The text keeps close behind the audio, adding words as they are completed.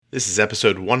This is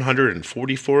episode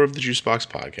 144 of the Juicebox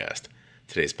Podcast.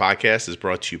 Today's podcast is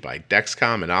brought to you by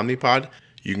Dexcom and Omnipod.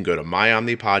 You can go to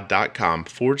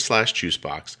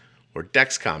myomnipod.com/juicebox or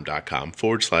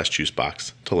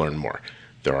dexcom.com/juicebox to learn more.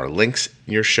 There are links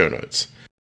in your show notes.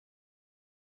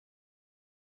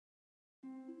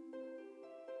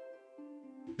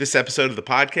 This episode of the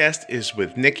podcast is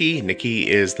with Nickie. Nickie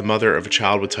is the mother of a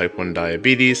child with type 1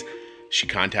 diabetes. She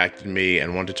contacted me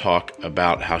and wanted to talk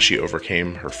about how she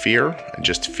overcame her fear and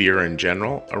just fear in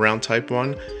general around type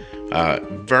 1.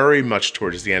 Very much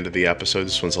towards the end of the episode.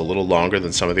 This one's a little longer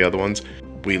than some of the other ones.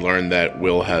 We learned that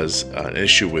Will has an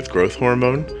issue with growth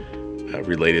hormone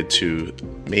related to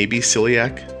maybe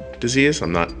celiac disease.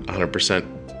 I'm not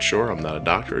 100% sure. I'm not a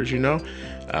doctor, as you know.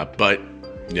 But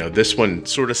this one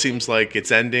sort of seems like it's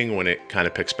ending when it kind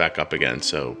of picks back up again.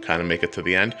 So kind of make it to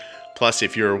the end. Plus,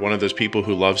 if you're one of those people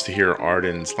who loves to hear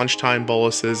Arden's lunchtime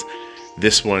boluses,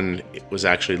 this one was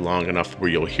actually long enough where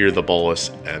you'll hear the bolus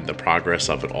and the progress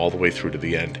of it all the way through to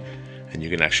the end. And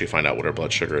you can actually find out what her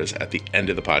blood sugar is at the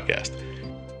end of the podcast.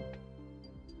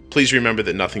 Please remember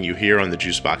that nothing you hear on the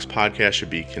Juicebox Podcast should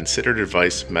be considered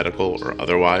advice, medical or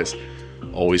otherwise.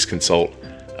 Always consult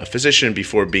a physician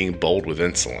before being bold with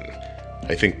insulin.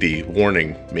 I think the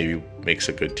warning maybe makes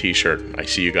a good t-shirt. I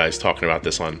see you guys talking about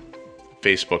this on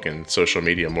Facebook and social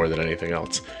media more than anything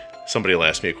else. Somebody will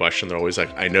ask me a question. They're always like,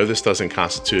 I know this doesn't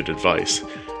constitute advice.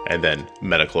 And then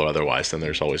medical or otherwise, then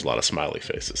there's always a lot of smiley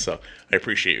faces. So I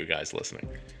appreciate you guys listening.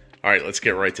 All right, let's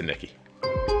get right to Nickie.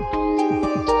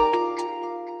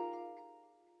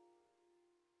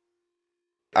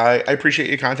 I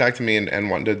appreciate you contacting me and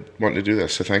wanting to do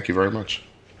this. So thank you very much.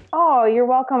 Oh, you're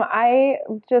welcome. I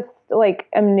just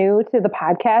am new to the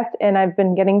podcast and I've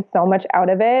been getting so much out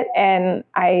of it. And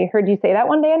I heard you say that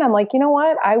one day and I'm like, you know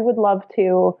what? I would love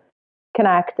to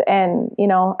connect. And,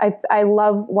 I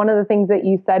love one of the things that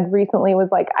you said recently was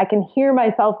like, I can hear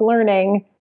myself learning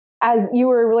as you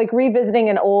were revisiting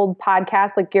an old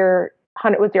podcast, it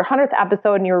was your 100th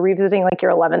episode and you were revisiting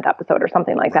your 11th episode or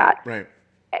something like that. Right.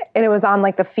 And it was on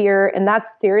the fear. And that's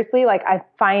seriously I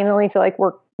finally feel like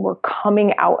we're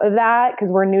coming out of that because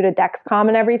we're new to Dexcom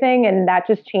and everything. And that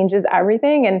just changes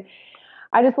everything. And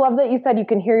I just love that you said you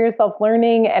can hear yourself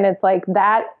learning. And it's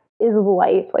that is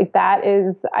life. That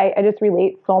is, I just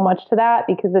relate so much to that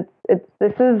because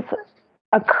this is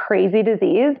a crazy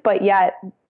disease, but yet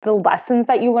the lessons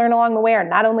that you learn along the way are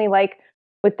not only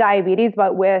with diabetes,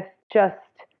 but with just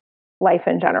life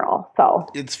in general. So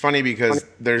it's funny because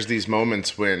there's these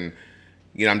moments when,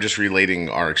 I'm just relating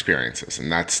our experiences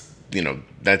and that's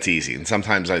easy. And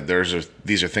sometimes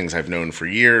these are things I've known for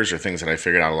years or things that I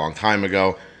figured out a long time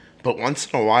ago. But once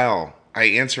in a while, I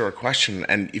answer a question,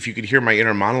 and if you could hear my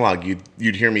inner monologue,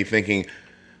 you'd hear me thinking,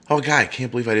 oh, God, I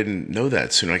can't believe I didn't know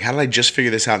that sooner. How did I just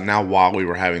figure this out now while we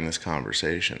were having this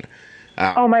conversation?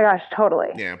 Oh, my gosh, totally.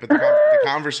 Yeah, but the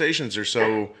conversations are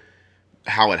so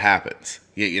how it happens.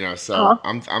 So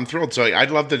I'm thrilled. So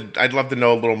I'd love to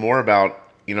know a little more about,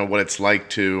 what it's like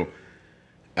to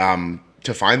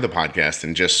find the podcast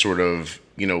and just sort of,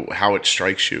 how it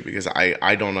strikes you, because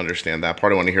I don't understand that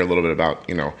part. I want to hear a little bit about,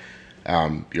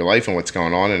 your life and what's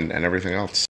going on and everything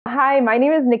else. Hi, my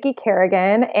name is Nickie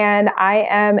Kerrigan, and I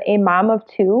am a mom of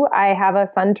two. I have a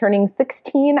son turning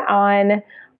 16 on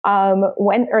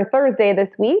Thursday this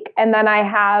week, and then I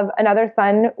have another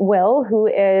son, Will, who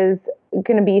is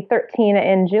going to be 13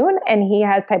 in June, and he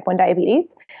has type 1 diabetes.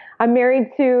 I'm married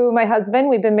to my husband.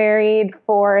 We've been married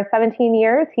for 17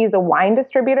 years. He's a wine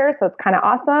distributor, so it's kind of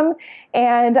awesome.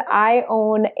 And I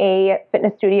own a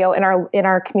fitness studio in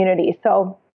our community.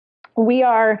 So we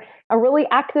are a really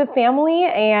active family,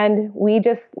 and we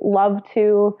just love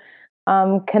to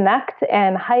connect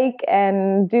and hike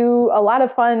and do a lot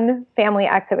of fun family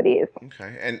activities.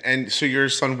 Okay, and so your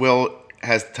son Will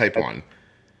has type 1.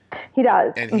 He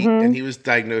does. And he was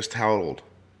diagnosed how old?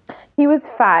 He was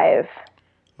 5.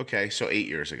 Okay, so 8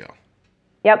 years ago.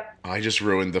 Yep. I just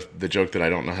ruined the joke that I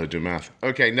don't know how to do math.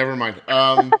 Okay, never mind.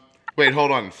 Wait,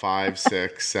 hold on. 5,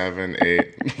 6, 7,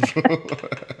 8.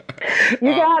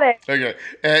 You got it. Okay.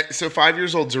 So 5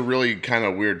 years old's a really kind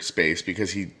of weird space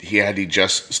because he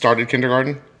just started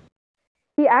kindergarten?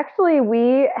 We had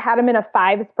him in a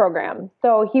 5s program.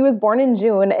 So he was born in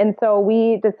June. And so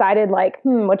we decided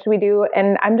what should we do?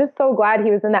 And I'm just so glad he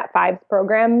was in that 5s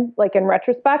program, in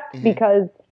retrospect, because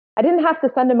I didn't have to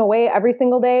send him away every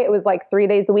single day. It was 3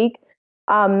 days a week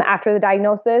after the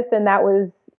diagnosis. And that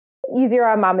was easier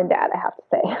on mom and dad, I have to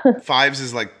say. 5s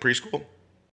is preschool?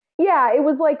 Yeah, it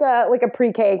was like a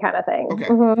pre-K kind of thing. Okay.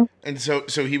 Mm-hmm. And so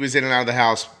he was in and out of the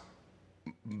house,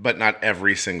 but not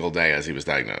every single day as he was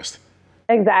diagnosed.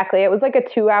 Exactly. It was like a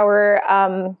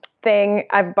 2-hour thing.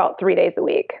 I have about 3 days a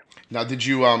week. Now, did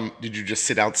you just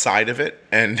sit outside of it,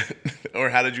 and or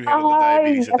how did you handle the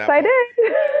diabetes at Yes, that I point?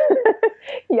 did.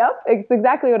 Yep, it's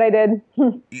exactly what I did.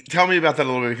 Tell me about that a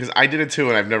little bit, because I did it too,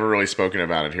 and I've never really spoken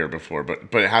about it here before.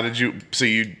 But how did you? So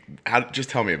just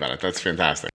tell me about it. That's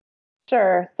fantastic.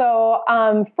 Sure. So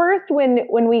first,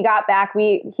 when we got back,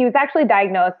 he was actually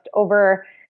diagnosed over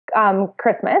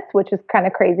Christmas, which is kind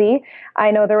of crazy.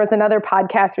 I know there was another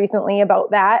podcast recently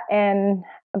about that, and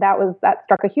that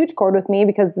struck a huge chord with me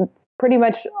because it's pretty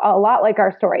much a lot like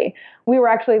our story. We were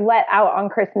actually let out on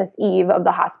Christmas Eve of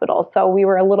the hospital, so we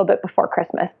were a little bit before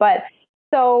Christmas. But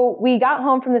so we got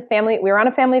home from this family. We were on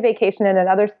a family vacation in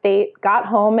another state. Got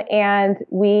home, and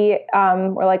we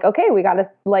were like, okay, we got to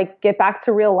like get back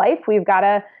to real life. We've got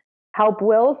to help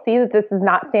Will see that this is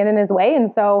not standing in his way,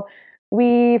 and so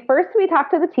we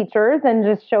talked to the teachers and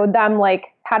just showed them like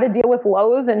how to deal with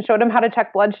lows and showed them how to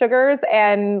check blood sugars.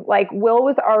 And like Will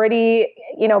was already,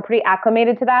 pretty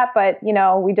acclimated to that. But,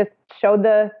 we just showed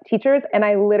the teachers, and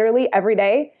I literally every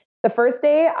day, the first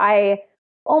day I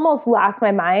almost lost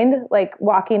my mind, like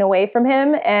walking away from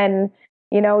him and,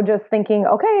 just thinking,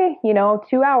 okay,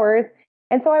 2 hours.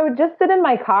 And so I would just sit in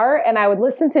my car and I would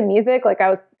listen to music. Like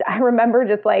I remember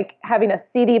just like having a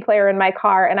CD player in my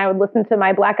car, and I would listen to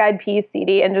my Black Eyed Peas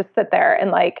CD and just sit there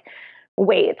and like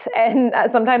wait. And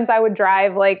sometimes I would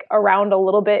drive like around a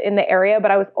little bit in the area,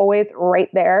 but I was always right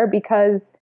there because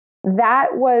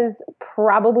that was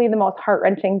probably the most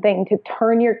heart-wrenching thing, to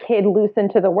turn your kid loose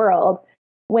into the world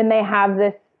when they have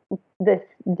this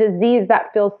disease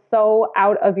that feels so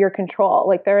out of your control.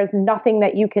 Like there is nothing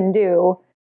that you can do.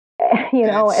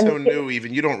 It's so new,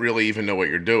 even you don't really even know what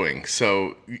you're doing.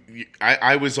 So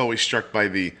I was always struck by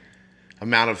the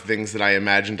amount of things that I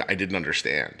imagined I didn't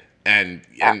understand. And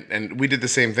we did the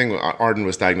same thing. Arden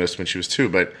was diagnosed when she was 2,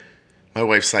 but my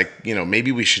wife's like,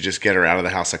 maybe we should just get her out of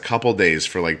the house a couple days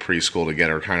for like preschool to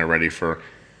get her kind of ready for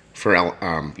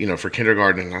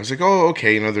kindergarten. And I was like, oh,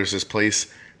 okay, there's this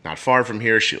place not far from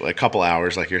here, a couple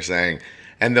hours, like you're saying.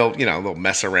 And they'll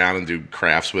mess around and do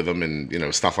crafts with them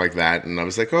and, stuff like that. And I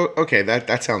was like, oh, okay,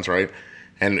 that sounds right.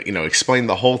 And, explain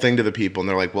the whole thing to the people. And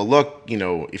they're like, well, look,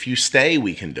 if you stay,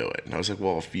 we can do it. And I was like,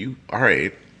 well, all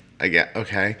right, I get,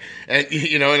 okay. And,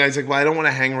 and I was like, well, I don't want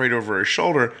to hang right over his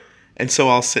shoulder. And so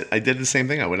I did the same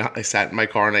thing. I sat in my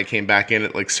car and I came back in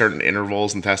at like certain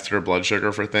intervals and tested her blood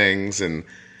sugar for things. And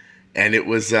it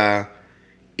was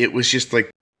just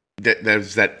like,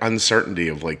 there's that uncertainty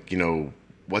of like,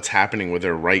 what's happening with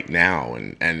her right now,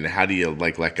 and how do you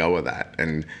like let go of that?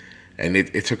 And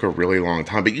it took a really long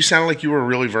time. But you sounded like you were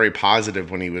really very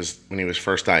positive when he was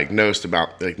first diagnosed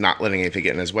about like not letting anything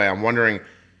get in his way. I'm wondering,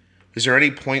 is there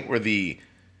any point where the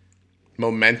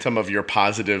momentum of your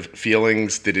positive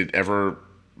feelings, did it ever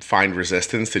find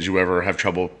resistance? Did you ever have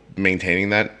trouble maintaining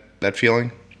that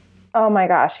feeling? Oh my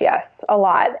gosh, yes, a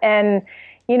lot. And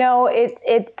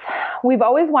we've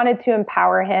always wanted to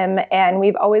empower him, and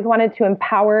we've always wanted to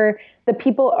empower the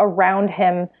people around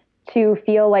him to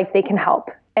feel like they can help,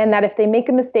 and that if they make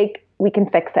a mistake, we can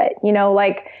fix it,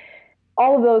 like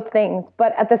all of those things.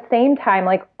 But at the same time,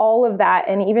 like all of that,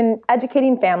 and even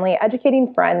educating family,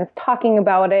 educating friends, talking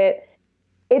about it,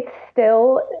 it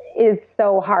still is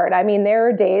so hard. I mean, there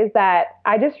are days that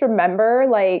I just remember,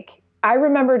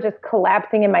 just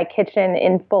collapsing in my kitchen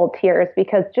in full tears,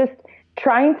 because just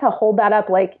trying to hold that up,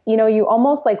 like, you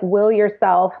almost like will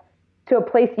yourself to a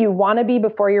place you want to be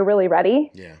before you're really ready.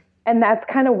 Yeah. And that's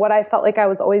kind of what I felt like I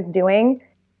was always doing.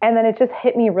 And then it just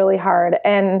hit me really hard.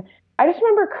 And I just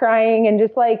remember crying and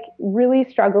just like really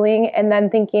struggling, and then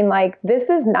thinking like, this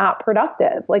is not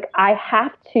productive. Like I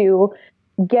have to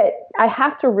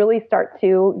really start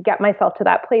to get myself to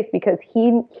that place, because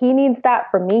he needs that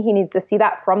from me. He needs to see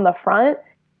that from the front.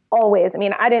 Always. I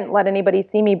mean, I didn't let anybody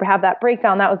see me have that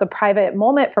breakdown. That was a private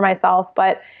moment for myself.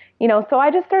 But, so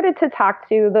I just started to talk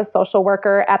to the social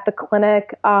worker at the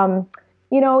clinic.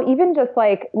 Even just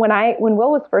like when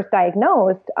Will was first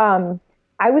diagnosed,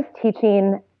 I was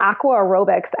teaching aqua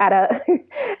aerobics at a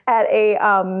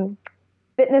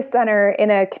fitness center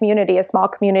in a community, a small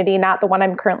community, not the one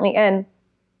I'm currently in.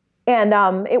 And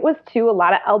it was to a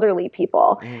lot of elderly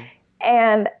people. Mm.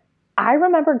 And I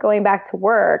remember going back to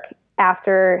work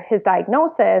after his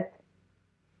diagnosis,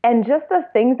 and just the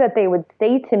things that they would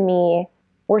say to me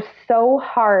were so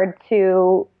hard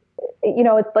to,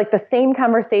 it's like the same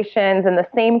conversations and the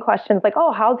same questions, like,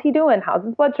 oh, how's he doing? How's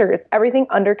his blood sugar? Is everything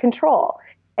under control?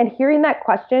 And hearing that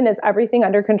question, is everything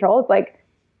under control? It's like,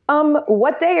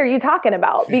 what day are you talking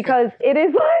about? Because it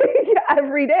is like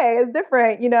every day is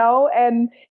different, and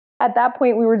at that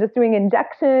point we were just doing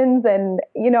injections, and,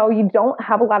 you don't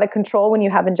have a lot of control when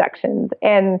you have injections.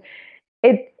 And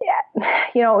it,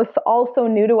 it was all so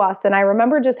new to us. And I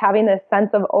remember just having this sense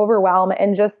of overwhelm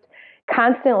and just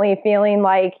constantly feeling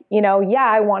like, yeah,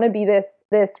 I want to be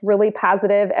this really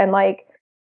positive and like,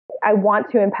 I want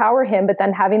to empower him, but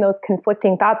then having those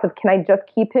conflicting thoughts of, can I just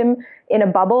keep him in a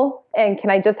bubble and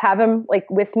can I just have him like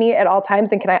with me at all times?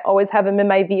 And can I always have him in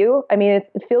my view? I mean,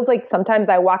 it feels like sometimes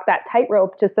I walk that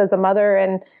tightrope just as a mother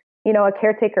and, a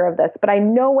caretaker of this, but I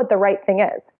know what the right thing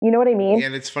is. You know what I mean?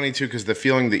 And it's funny too, because the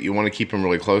feeling that you want to keep him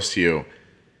really close to you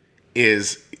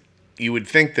is, you would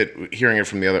think that hearing it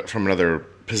from another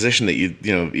position that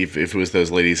if it was those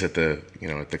ladies at the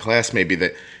at the class, maybe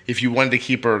that if you wanted to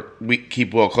keep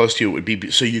well close to you, it would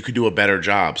be so you could do a better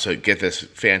job, so get this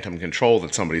phantom control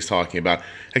that somebody's talking about.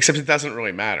 Except it doesn't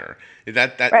really matter.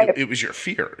 That right. It was your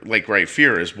fear. Like, right,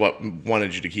 fear is what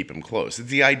wanted you to keep him close. It's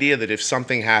the idea that if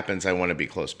something happens, I want to be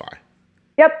close by.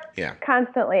 Yep. Yeah.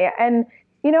 Constantly. And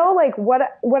like what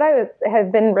I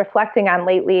have been reflecting on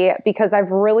lately, because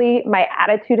my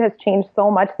attitude has changed so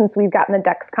much since we've gotten the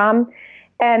Dexcom.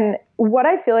 And what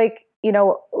I feel like,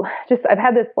 just I've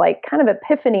had this like kind of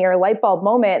epiphany or light bulb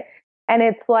moment. And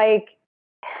it's like,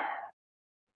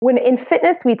 when in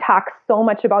fitness, we talk so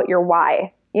much about your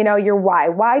why, your why.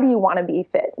 Why do you want to be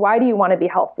fit? Why do you want to be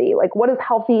healthy? Like, what does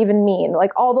healthy even mean?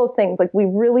 Like all those things, like we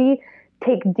really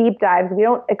take deep dives. We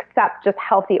don't accept just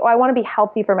healthy. Oh, I want to be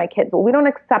healthy for my kids. Well, we don't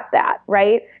accept that,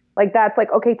 right? Like that's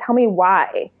like, okay, tell me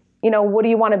why. What do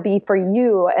you want to be for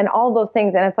you and all those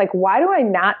things? And it's like, why do I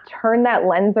not turn that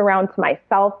lens around to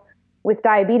myself with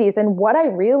diabetes? And what I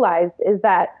realized is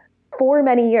that for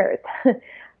many years,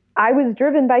 I was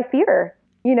driven by fear.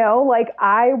 Like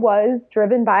I was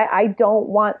driven by, I don't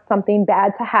want something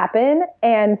bad to happen.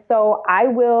 And so I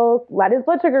will let his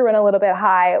blood sugar run a little bit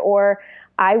high, or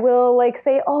I will like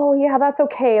say, oh yeah, that's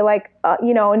okay. Like,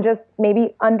 and just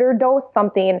maybe underdose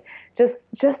something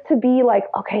just to be like,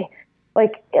 okay,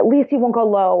 like at least you won't go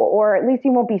low, or at least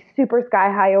you won't be super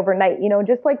sky high overnight,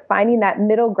 just like finding that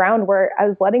middle ground where I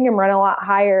was letting him run a lot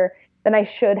higher than I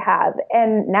should have.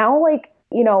 And now like,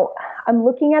 I'm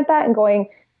looking at that and going,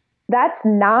 that's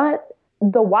not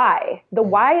the why. The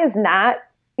why is not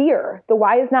fear. The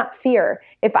why is not fear.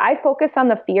 If I focus on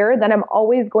the fear, then I'm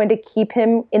always going to keep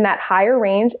him in that higher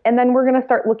range. And then we're going to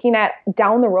start looking at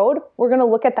down the road, we're going to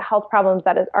look at the health problems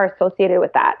that are associated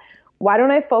with that. Why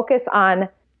don't I focus on,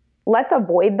 let's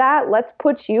avoid that. Let's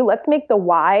make the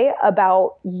why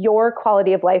about your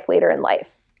quality of life later in life.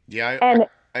 Yeah.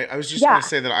 I was just going to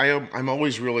say that I'm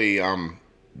always really,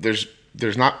 there's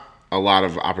not a lot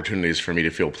of opportunities for me to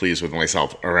feel pleased with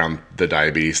myself around the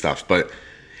diabetes stuff. But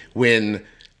when,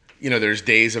 there's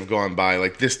days have gone by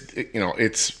like this,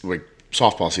 it's like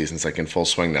softball season's like in full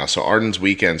swing now. So Arden's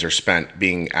weekends are spent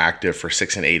being active for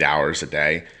 6 and 8 hours a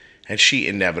day. And she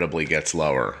inevitably gets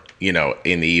lower, in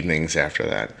the evenings after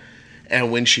that. And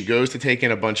when she goes to take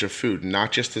in a bunch of food,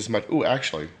 not just as much. Ooh,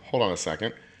 actually, hold on a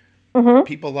second. Mm-hmm.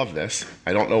 People love this.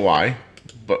 I don't know why.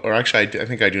 I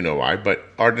think I do know why. But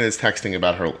Arden is texting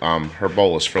about her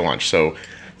bolus for lunch. So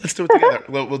let's do it together.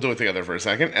 We'll do it together for a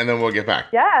second, and then we'll get back.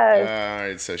 Yes. All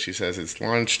right. So she says it's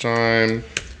lunchtime.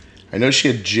 I know she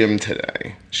had gym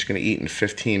today. She's going to eat in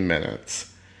 15 minutes.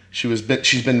 She's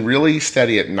been really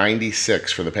steady at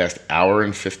 96 for the past hour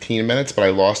and 15 minutes, but I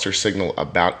lost her signal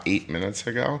about 8 minutes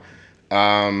ago.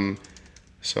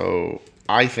 So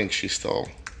I think she's still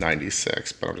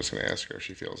 96, but I'm just going to ask her if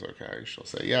she feels okay. She'll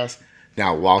say yes.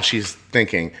 Now, while she's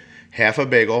thinking, half a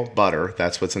bagel, butter,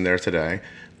 that's what's in there today.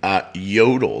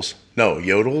 Yodels,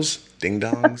 ding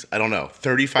dongs, I don't know,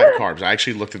 35 carbs. I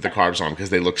actually looked at the carbs on them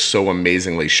because they look so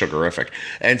amazingly sugarific.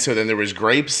 And so then there was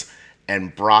grapes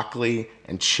and broccoli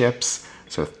and chips.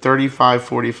 So 35,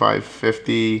 45,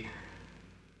 50,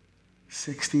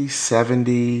 60,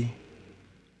 70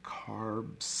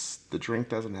 carbs. The drink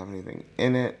doesn't have anything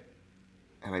in it.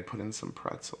 And I put in some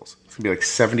pretzels. It's going to be like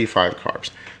 75 carbs.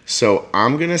 So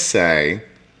I'm going to say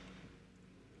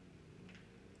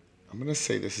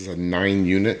this is a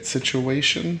 9-unit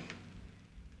situation.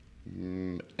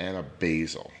 And a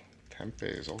basil. Temp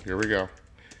basil. Here we go.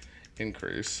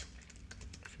 Increase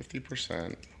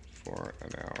 50% for an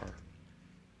hour.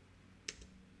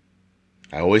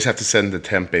 I always have to send the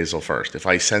temp basil first. If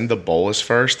I send the bolus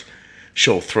first,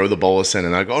 she'll throw the bolus in,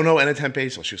 and I go, oh, no, and a temp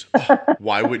basil. She goes, oh,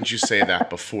 why wouldn't you say that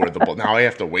before the bolus? Now I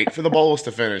have to wait for the bolus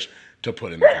to finish to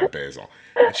put in the temp basil.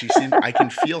 And I can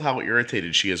feel how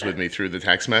irritated she is with me through the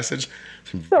text message.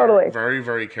 So I'm totally. Very,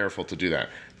 very careful to do that.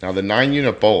 Now, the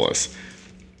 9-unit bolus,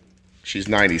 she's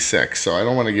 96, so I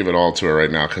don't want to give it all to her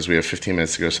right now because we have 15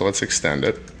 minutes to go, so let's extend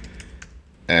it.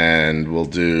 And we'll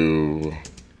do,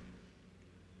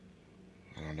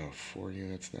 4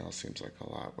 units now seems like a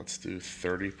lot. Let's do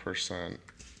 30%.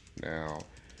 now,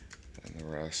 and the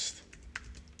rest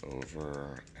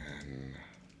over an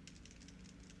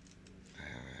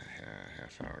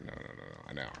half hour. No,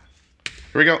 an hour.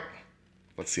 Here we go.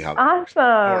 Let's see how that works. And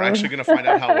we're actually going to find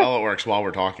out how well it works while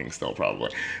we're talking still,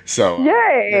 probably. So,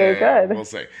 yay, good. We'll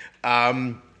see. Let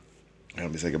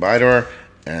me say goodbye to her,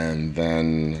 and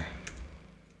then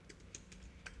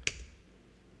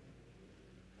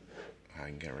I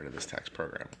can get rid of this text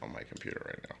program on my computer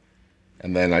right now.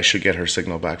 And then I should get her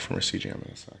signal back from her CGM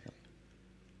in a second.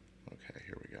 Okay,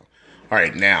 here we go. All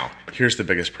right, now, here's the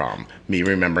biggest problem. Me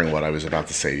remembering what I was about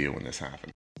to say to you when this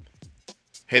happened.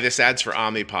 Hey, this ad's for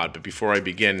Omnipod, but before I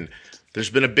begin, there's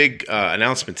been a big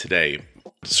announcement today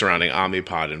surrounding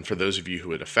Omnipod, and for those of you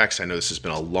who it affects, I know this has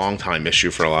been a long time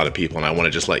issue for a lot of people, and I want to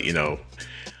just let you know,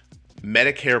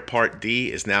 Medicare Part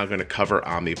D is now going to cover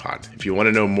Omnipod. If you want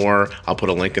to know more, I'll put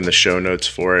a link in the show notes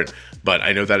for it, but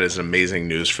I know that is amazing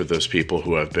news for those people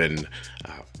who have been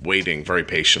waiting very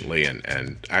patiently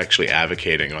and actually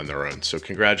advocating on their own. So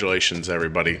congratulations,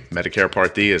 everybody. Medicare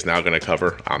Part D is now going to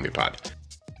cover Omnipod.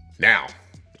 Now,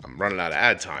 I'm running out of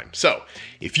ad time. So,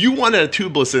 if you want a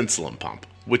tubeless insulin pump,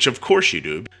 which of course you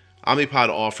do, Omnipod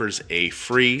offers a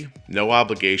free, no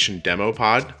obligation demo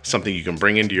pod, something you can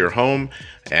bring into your home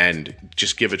and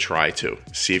just give a try to.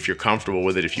 See if you're comfortable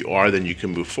with it. If you are, then you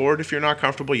can move forward. If you're not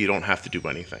comfortable, you don't have to do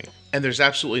anything. And there's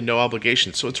absolutely no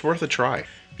obligation, so it's worth a try.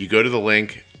 You go to the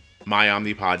link,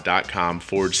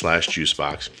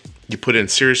 myomnipod.com/juicebox. You put in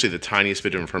seriously the tiniest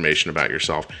bit of information about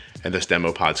yourself, and this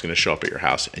demo pod's going to show up at your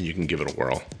house, and you can give it a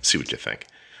whirl. See what you think.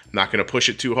 I'm not going to push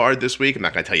it too hard this week. I'm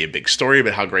not going to tell you a big story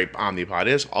about how great Omnipod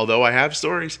is, although I have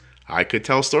stories. I could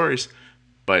tell stories.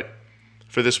 But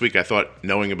for this week, I thought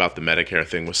knowing about the Medicare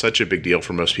thing was such a big deal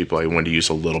for most people, I wanted to use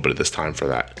a little bit of this time for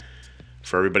that.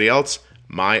 For everybody else,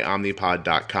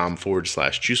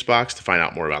 myomnipod.com/juicebox to find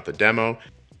out more about the demo.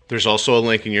 There's also a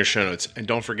link in your show notes. And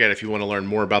don't forget, if you want to learn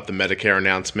more about the Medicare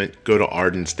announcement, go to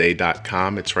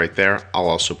ardensday.com. It's right there. I'll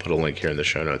also put a link here in the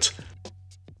show notes.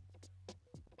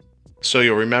 So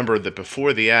you'll remember that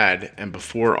before the ad and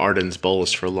before Arden's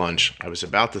bolus for lunch, I was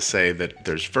about to say that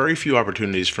there's very few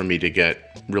opportunities for me to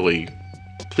get really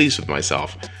pleased with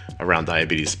myself around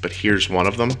diabetes, but here's one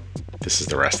of them. This is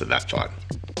the rest of that thought.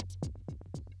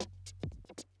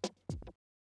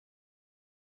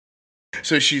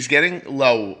 So she's getting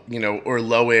low, or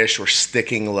lowish or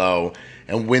sticking low.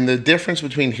 And when the difference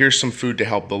between here's some food to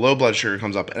help the low blood sugar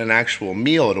comes up and an actual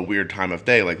meal at a weird time of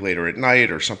day, like later at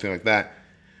night or something like that,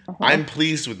 I'm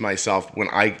pleased with myself when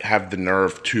I have the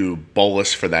nerve to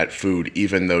bolus for that food,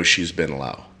 even though she's been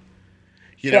low.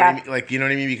 You know what I mean? Like, you know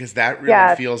what I mean? Because that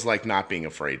really feels like not being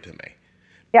afraid to me.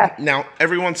 Yeah. Now,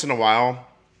 every once in a while,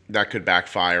 that could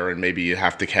backfire and maybe you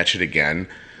have to catch it again.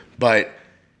 But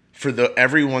for the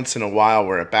every once in a while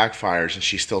where it backfires and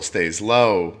she still stays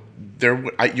low,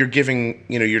 you're giving,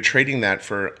 you're trading that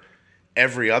for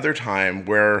every other time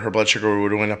where her blood sugar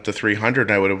would have went up to 300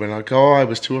 and I would have been like, oh, I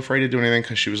was too afraid to do anything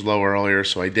because she was low earlier,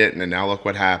 so I didn't, and now look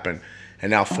what happened. And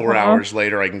now 4 hours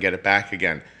later, I can get it back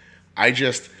again.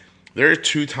 There are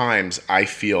 2 times I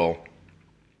feel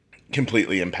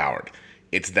completely empowered.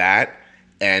 It's that,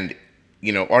 and,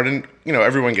 Arden,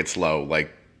 everyone gets low, like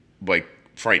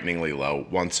frighteningly low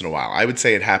once in a while. I would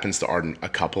say it happens to Arden a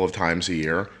couple of times a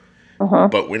year.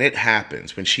 But when it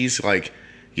happens, when she's like,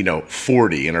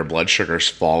 40 and her blood sugar's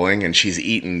falling and she's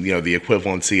eaten, the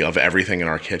equivalency of everything in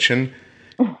our kitchen,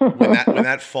 when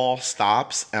that fall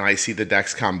stops and I see the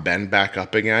Dexcom bend back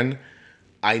up again,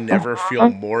 I never feel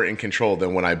more in control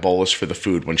than when I bolus for the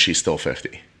food when she's still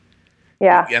 50.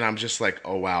 Yeah. And I'm just like,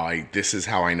 oh wow, this is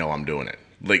how I know I'm doing it.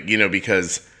 Like,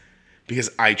 because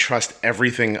I trust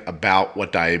everything about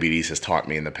what diabetes has taught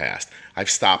me in the past. I've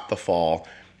stopped the fall.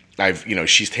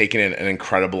 She's taken in an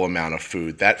incredible amount of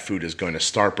food. That food is going to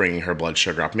start bringing her blood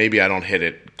sugar up. Maybe I don't hit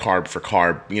it carb for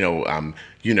carb,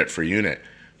 unit for unit,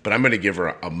 but I'm going to give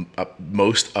her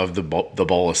most of the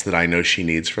bolus that I know she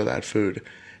needs for that food.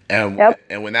 And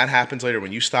when that happens later,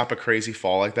 when you stop a crazy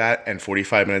fall like that and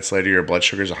 45 minutes later your blood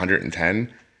sugar is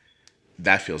 110,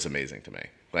 that feels amazing to me.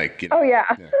 Like, oh yeah.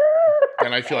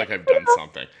 And I feel like I've done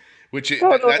something. Which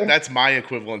that's my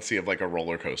equivalency of like a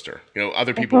roller coaster.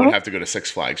 Other people would have to go to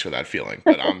Six Flags for that feeling,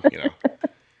 but I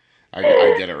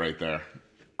get it right there.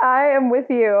 I am with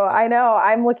you. I know.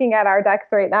 I'm looking at our decks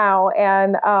right now,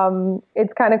 and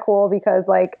it's kind of cool because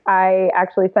like I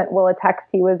actually sent Will a text.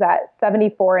 He was at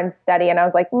 74 and steady, and I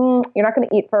was like, "You're not going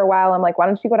to eat for a while." I'm like, "Why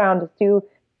don't you go down, just do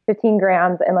 15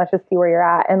 grams, and let's just see where you're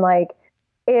at." And like,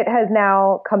 it has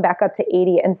now come back up to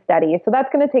 80 and steady. So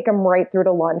that's going to take him right through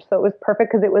to lunch. So it was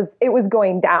perfect because it was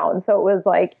going down. So it was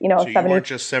like, so 70. You weren't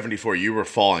just 74, you were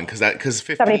falling because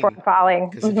 15. 74 falling.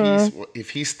 Because if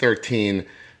he's 13,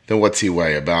 then what's he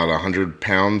weigh? About 100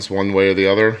 pounds one way or the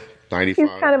other? 95?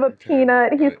 He's kind of a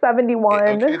peanut. He's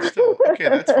 71. Okay,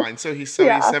 that's fine. So he's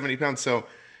 70 pounds. So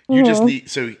you just need,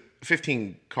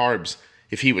 15 carbs,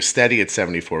 if he was steady at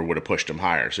 74, would have pushed him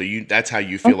higher. So that's how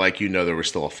you feel like there was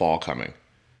still a fall coming.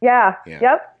 Yeah.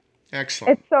 Yep.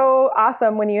 Excellent. It's so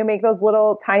awesome when you make those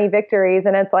little tiny victories.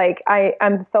 And it's like,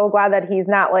 I'm so glad that he's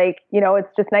not like,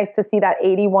 it's just nice to see that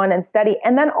 81 and steady.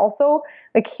 And then also,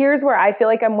 like, here's where I feel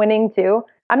like I'm winning too.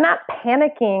 I'm not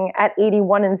panicking at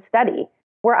 81 and steady.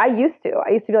 Where I used to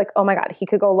be like, oh my God, he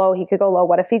could go low.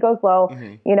 What if he goes low?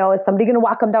 Is somebody going to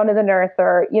walk him down to the nurse?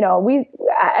 Or,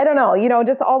 I don't know,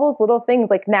 just all those little things.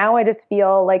 Like now I just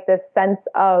feel like this sense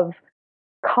of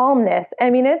calmness. I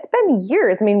mean, it's been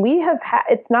years. I mean,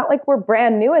 it's not like we're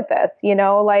brand new at this,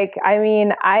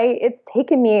 it's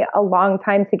taken me a long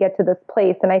time to get to this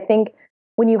place. And I think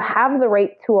when you have the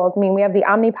right tools, we have the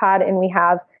Omnipod and we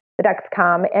have the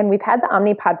Dexcom, and we've had the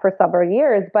Omnipod for several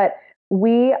years, but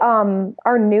we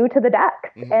are new to the Dex,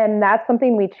 and that's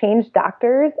something we changed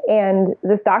doctors. And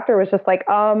this doctor was just like,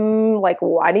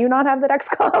 why do you not have the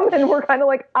Dexcom? And we're kind of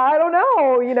like, I don't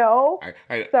know,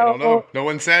 I don't know. No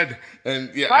one said.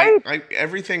 And yeah, right? I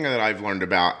everything that I learned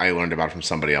about from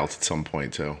somebody else at some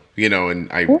point too. And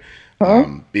I,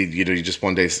 you just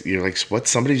one day you're like, what?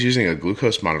 Somebody's using a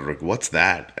glucose monitor. Like, what's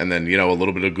that? And then a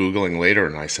little bit of Googling later,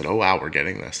 and I said, oh wow, we're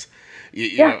getting this.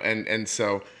 You know, and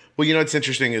so. Well, what's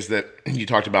interesting is that you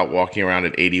talked about walking around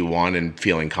at 81 and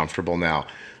feeling comfortable now.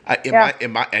 At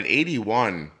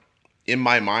 81, in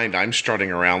my mind, I'm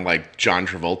strutting around like John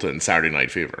Travolta in Saturday Night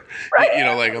Fever. Right.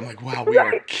 I'm like, wow, we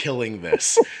are killing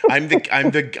this. I'm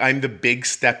the big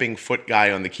stepping foot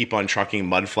guy on the Keep on Trucking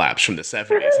mud flaps from the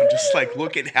 70s. I'm just like,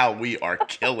 look at how we are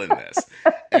killing this.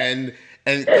 And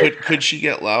could she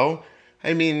get low?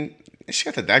 I mean, she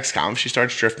got the Dexcom. If she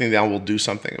starts drifting down, we'll do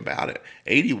something about it.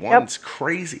 81 is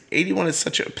crazy. 81 is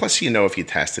such a... Plus, if you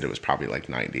tested, it was probably like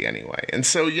 90 anyway. And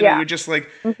so, you're just like...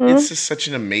 It's just such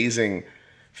an amazing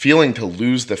feeling to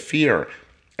lose the fear.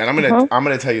 And I'm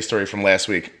gonna tell you a story from last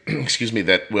week, excuse me,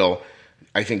 that will,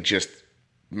 I think, just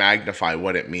magnify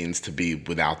what it means to be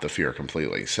without the fear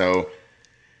completely. So...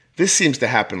 This seems to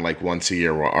happen like once a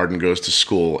year where Arden goes to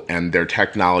school and their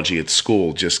technology at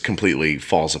school just completely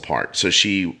falls apart. So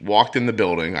she walked in the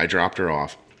building, I dropped her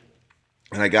off,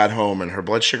 and I got home and her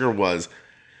blood sugar was,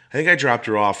 I think I dropped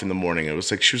her off in the morning. It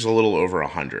was like she was a little over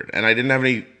 100. And I didn't have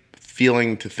any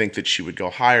feeling to think that she would go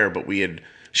higher, but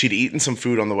she'd eaten some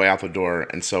food on the way out the door,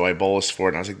 and so I bolused for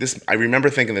it. And I was like, I remember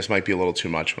thinking this might be a little too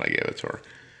much when I gave it to her.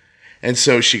 And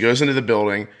so she goes into the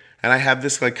building. And I have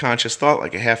this like conscious thought,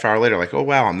 like a half hour later, like, oh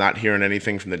wow, I'm not hearing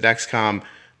anything from the Dexcom.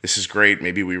 This is great.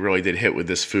 Maybe we really did hit with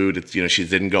this food. It's, she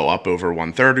didn't go up over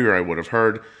 130, or I would have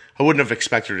heard. I wouldn't have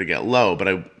expected her to get low, but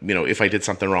if I did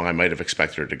something wrong, I might have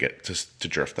expected her to get to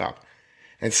drift up.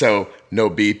 And so no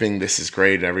beeping. This is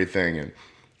great. Everything.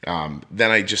 And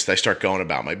then I start going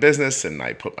about my business, and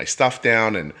I put my stuff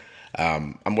down, and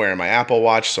I'm wearing my Apple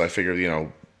Watch, so I figured,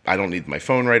 I don't need my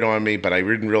phone right on me. But I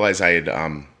didn't realize I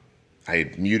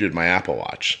had muted my Apple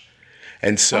Watch.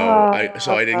 And so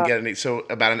I didn't get any. So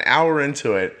about an hour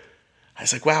into it, I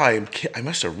was like, wow, I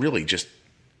must have really just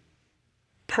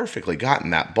perfectly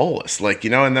gotten that bolus. And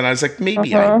then I was like,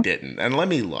 maybe I didn't. And let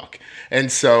me look.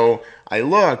 And so I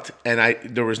looked, and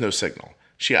there was no signal.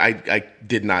 I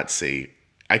did not see,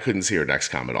 I couldn't see her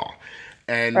Dexcom at all.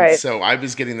 And so I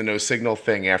was getting the no signal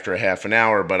thing after a half an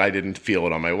hour, but I didn't feel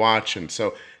it on my watch. And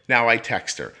so now I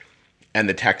text her, and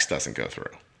the text doesn't go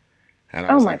through. And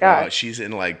I was like, oh, she's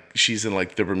in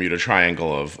the Bermuda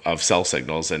Triangle of cell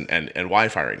signals and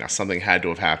Wi-Fi right now. Something had to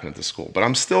have happened at the school. But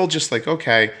I'm still just like,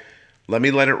 okay, let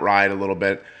me let it ride a little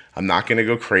bit. I'm not going to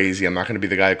go crazy. I'm not going to be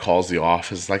the guy who calls the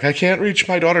office like, I can't reach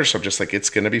my daughter. So I'm just like, it's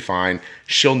going to be fine.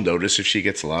 She'll notice if she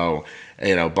gets low,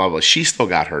 blah, blah. She still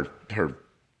got her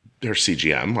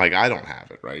CGM. Like, I don't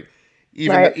have it, right?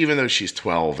 Even though she's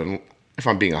 12, and if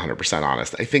I'm being 100%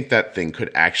 honest, I think that thing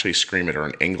could actually scream at her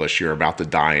in English, you're about to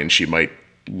die, and she might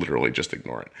literally just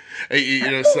ignore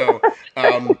it. So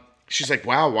she's like,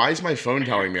 wow, why is my phone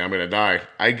telling me I'm going to die?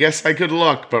 I guess I could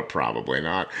look, but probably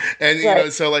not.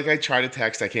 And, so like I try to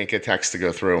text, I can't get text to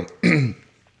go through.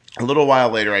 A little while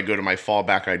later, I go to my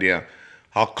fallback idea.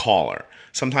 I'll call her.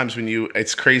 Sometimes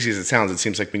it's crazy as it sounds, it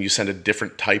seems like when you send a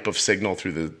different type of signal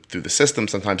through the system,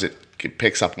 sometimes it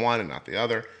picks up one and not the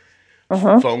other.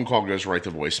 Phone call goes right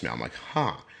to voicemail. I'm like,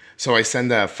 huh. So I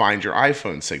send a find your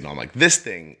iPhone signal. I'm like, this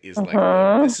thing is like,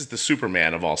 this is the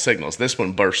Superman of all signals. This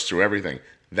one bursts through everything.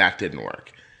 That didn't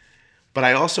work. But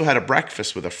I also had a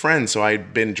breakfast with a friend, so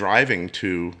I'd been driving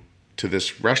to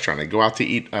this restaurant. I go out to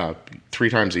eat 3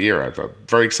 times a year. I have a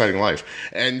very exciting life.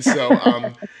 And so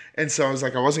I was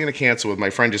like, I wasn't going to cancel with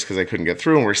my friend just because I couldn't get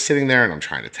through. And we're sitting there, and I'm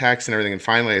trying to text and everything. And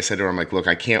finally, I said to her, I'm like, look,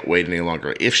 I can't wait any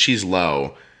longer. If she's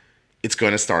low, it's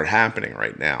going to start happening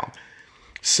right now.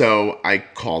 So I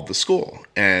called the school,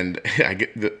 and I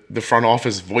get the front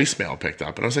office voicemail picked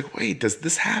up. And I was like, wait, does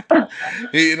this happen?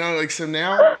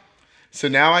 So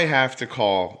now I have to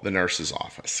call the nurse's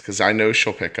office because I know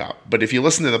she'll pick up. But if you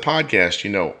listen to the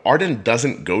podcast, Arden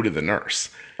doesn't go to the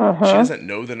nurse. She doesn't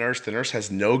know the nurse. The nurse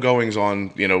has no goings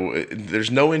on.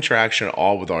 There's no interaction at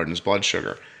all with Arden's blood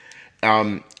sugar.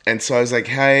 And so I was like,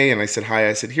 hey, and I said, hi.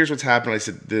 I said, here's what's happened. I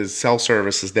said, the cell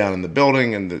service is down in the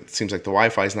building, and it seems like the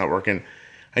Wi-Fi is not working.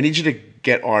 I need you to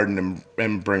get Arden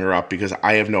and bring her up because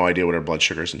I have no idea what her blood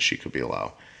sugar is, and she could be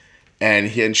low. And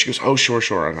she goes, oh,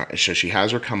 sure. And so she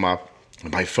has her come up.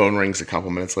 My phone rings a couple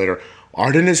minutes later.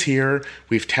 Arden is here.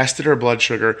 We've tested her blood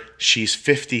sugar. She's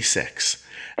 56.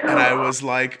 And I was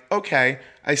like, okay.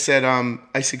 I said, can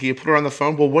you put her on the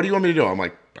phone? Well, what do you want me to do? I'm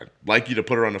like, I'd like you to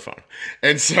put her on the phone.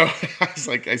 And so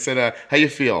I said, how you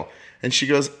feel? And she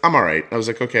goes, I'm all right. I was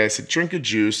like, okay. I said, drink a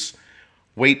juice,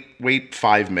 wait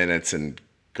 5 minutes and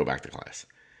go back to class.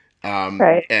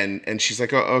 Right. And she's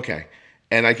like, oh, okay.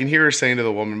 And I can hear her saying to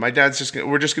the woman, we're just going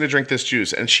to drink this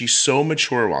juice. And she's so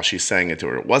mature while she's saying it to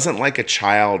her. It wasn't like a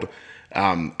child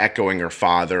echoing her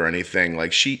father or anything.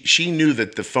 Like she knew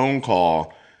that the phone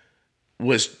call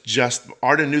was just,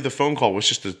 Arden knew the phone call was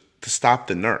just to stop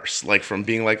the nurse, like from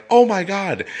being like, oh my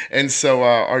God. And so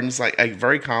Arden's like,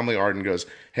 very calmly, Arden goes,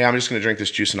 hey, I'm just going to drink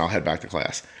this juice and I'll head back to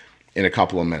class in a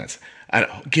couple of minutes. And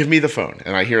give me the phone.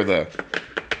 And I hear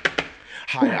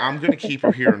hi, I'm going to keep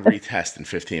her here and retest in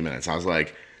 15 minutes. I was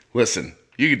like, listen,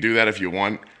 you can do that if you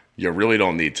want. You really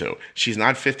don't need to. She's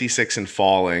not 56 and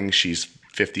falling. She's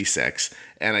 56.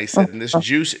 And I said, and this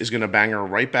juice is going to bang her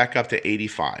right back up to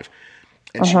 85.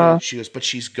 And she goes, but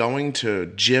she's going to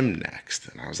gym next.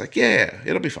 And I was like, yeah,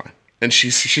 it'll be fine. And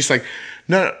she's like,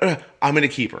 no, I'm going to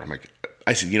keep her.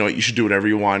 I said, you know what? You should do whatever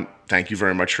you want. Thank you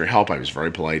very much for your help. I was very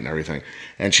polite and everything.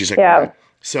 And she's like, yeah. Okay.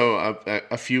 So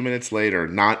a few minutes later,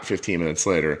 not 15 minutes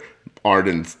later,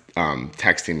 Arden's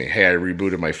texting me, hey, I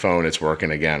rebooted my phone. It's working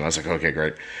again. I was like, okay,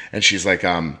 great. And she's like,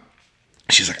 I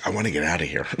want to get out of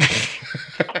here.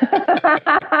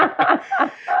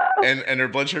 and her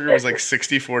blood sugar was like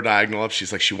 64 diagonal up.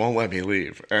 She's like, she won't let me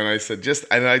leave. And I said,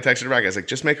 and I texted her back. I was like,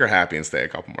 just make her happy and stay a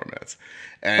couple more minutes.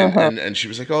 And she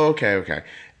was like, oh, okay.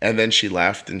 And then she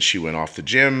left and she went off to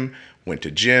gym, went to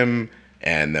gym.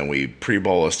 And then we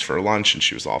pre-bolused for lunch, and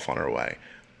she was off on her way.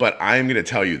 But I'm going to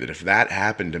tell you that if that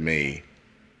happened to me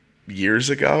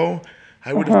years ago,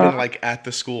 I would have been like at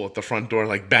the school at the front door,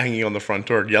 like banging on the front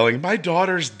door, yelling, "My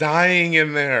daughter's dying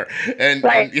in there!" And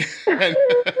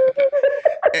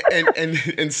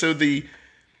and so the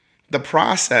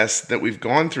process that we've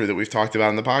gone through, that we've talked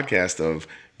about in the podcast, of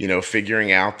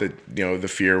figuring out that the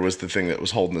fear was the thing that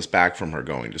was holding us back from her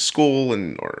going to school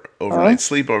or overnight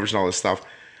sleepovers and all this stuff.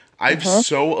 I've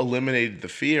so eliminated the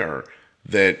fear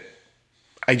that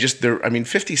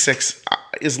 56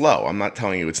 is low. I'm not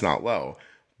telling you it's not low,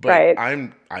 but right.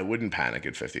 I wouldn't panic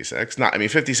at 56.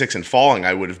 56 and falling,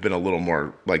 I would have been a little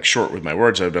more like short with my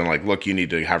words. I've been like, look, you need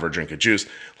to have her drink a juice.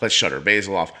 Let's shut her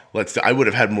basal off. I would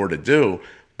have had more to do.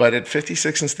 But at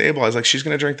 56 and stable, I was like, she's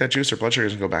going to drink that juice. Her blood sugar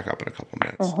is going to go back up in a couple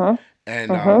minutes.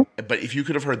 And but if you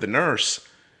could have heard the nurse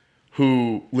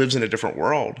who lives in a different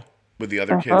world with the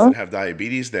other kids that have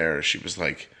diabetes there, she was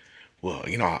like, well,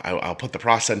 I'll put the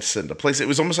process into place. It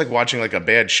was almost like watching like a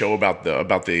bad show about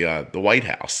the White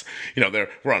House.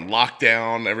 We're on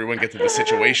lockdown. Everyone get to the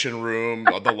situation room.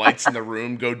 The lights in the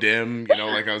room go dim.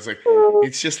 I was like,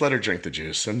 it's just let her drink the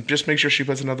juice and just make sure she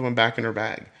puts another one back in her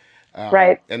bag.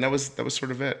 Right. And that was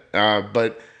sort of it.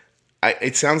 But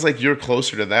it sounds like you're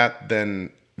closer to that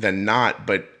than not.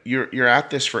 But you're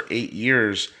at this for 8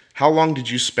 years. How long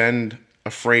did you spend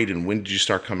afraid, and when did you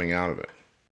start coming out of it?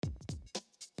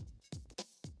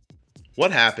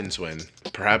 What happens when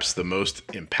perhaps the most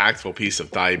impactful piece of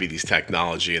diabetes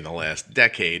technology in the last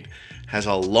decade has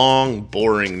a long,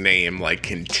 boring name like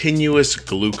continuous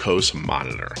glucose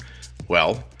monitor?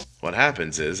 Well, what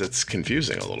happens is it's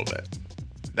confusing a little bit.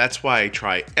 That's why I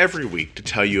try every week to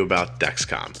tell you about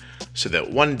Dexcom, so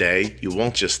that one day you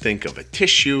won't just think of a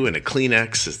tissue and a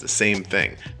Kleenex as the same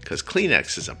thing, because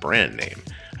Kleenex is a brand name.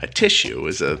 A tissue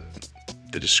is the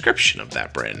description of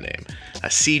that brand name. A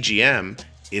CGM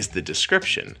is the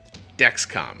description.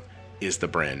 Dexcom is the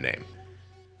brand name.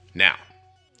 Now,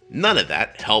 none of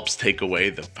that helps take away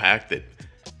the fact that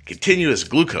continuous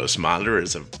glucose monitor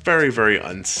is a very, very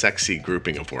unsexy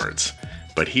grouping of words.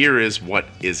 But here is what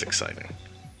is exciting.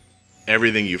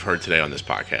 Everything you've heard today on this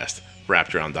podcast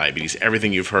wrapped around diabetes,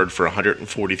 everything you've heard for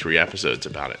 143 episodes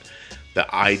about it,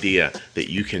 the idea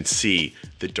that you can see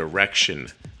the direction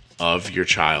of your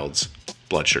child's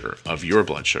blood sugar, of your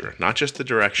blood sugar, not just the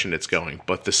direction it's going,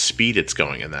 but the speed it's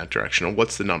going in that direction. And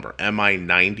what's the number? Am I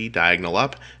 90 diagonal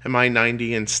up? Am I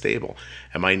 90 and stable?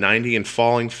 Am I 90 and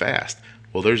falling fast?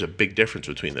 Well, there's a big difference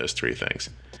between those three things.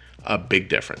 A big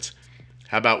difference.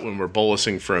 How about when we're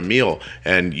bolusing for a meal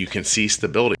and you can see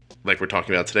stability, like we're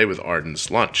talking about today with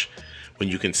Arden's lunch? When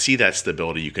you can see that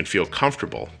stability, you can feel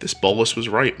comfortable. This bolus was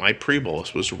right. My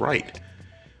pre-bolus was right.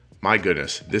 My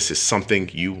goodness, this is something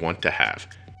you want to have.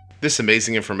 This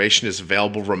amazing information is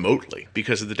available remotely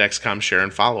because of the Dexcom Share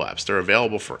and Follow apps. They're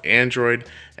available for Android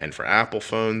and for Apple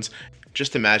phones.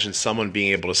 Just imagine someone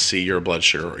being able to see your blood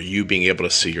sugar, or you being able to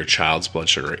see your child's blood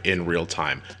sugar in real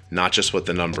time. Not just what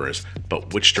the number is,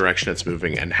 but which direction it's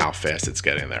moving and how fast it's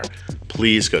getting there.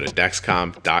 Please go to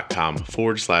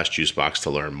dexcom.com/juicebox to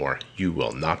learn more. You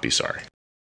will not be sorry.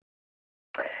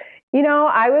 You know,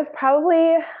 I was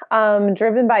probably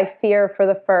driven by fear for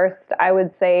the first, I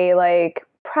would say, like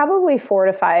probably 4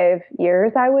 to 5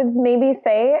 years, I would maybe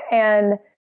say. And,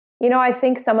 you know, I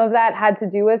think some of that had to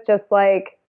do with just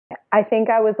like, I think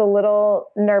I was a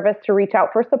little nervous to reach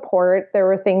out for support. There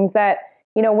were things that,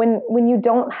 you know, when you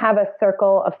don't have a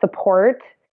circle of support,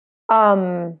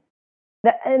 and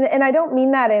I don't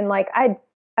mean that in like, I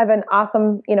have an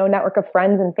awesome, you know, network of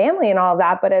friends and family and all of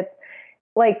that, but it's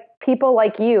like people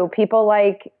like you, people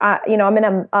like, you know, I'm in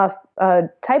a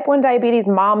type 1 diabetes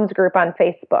moms group on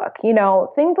Facebook, you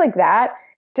know, things like that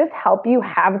just help you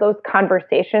have those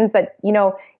conversations that, you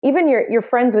know, even your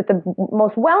friends with the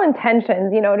most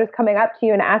well-intentioned, you know, just coming up to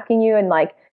you and asking you and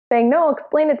like saying, no,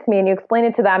 explain it to me. And you explain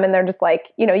it to them and they're just like,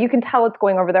 you know, you can tell it's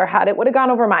going over their head. It would have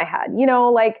gone over my head, you know,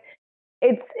 like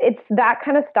it's that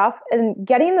kind of stuff, and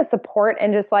getting the support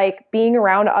and just like being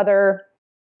around other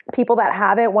people that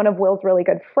have it. One of Will's really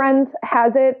good friends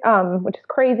has it, which is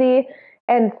crazy.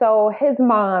 And so his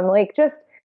mom, like just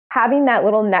having that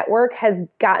little network has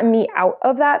gotten me out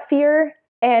of that fear.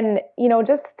 And, you know,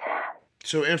 just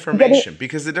so information,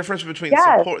 because the difference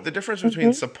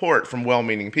between support from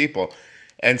well-meaning people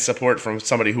and support from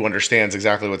somebody who understands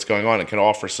exactly what's going on and can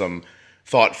offer some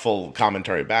thoughtful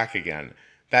commentary back again.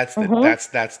 That's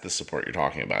the support you're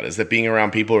talking about, is that being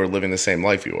around people who are living the same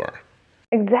life you are.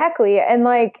 Exactly. And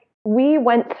like we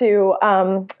went to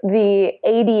the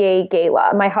ADA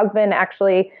gala. My husband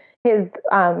actually, his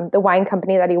the wine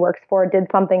company that he works for did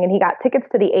something and he got tickets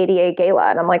to the ADA gala.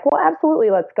 And I'm like, well,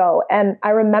 absolutely, let's go. And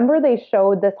I remember they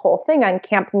showed this whole thing on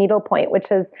Camp Needlepoint,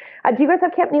 which is, do you guys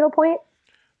have Camp Needlepoint?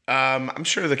 I'm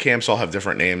sure the camps all have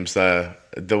different names. The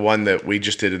one that we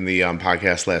just did in the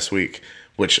podcast last week,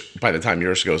 which by the time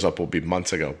yours goes up will be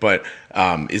months ago, but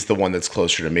is the one that's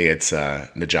closer to me. It's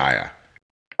Najaya.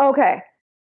 Okay.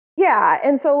 Yeah.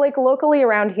 And so like locally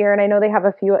around here, and I know they have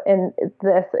a few in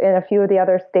a few of the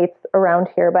other states around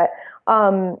here, but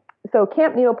so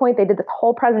Camp Needlepoint, they did this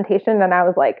whole presentation and I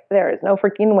was like, there is no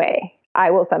freaking way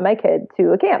I will send my kid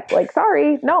to a camp. Like,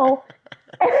 sorry, no.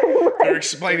 They're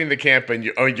explaining the camp and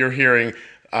you're hearing,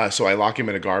 so I lock him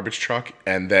in a garbage truck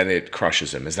and then it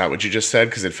crushes him. Is that what you just said?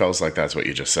 Because it feels like that's what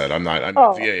you just said. I'm not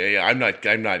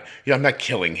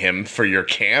killing him for your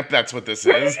camp. That's what this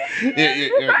is.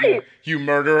 You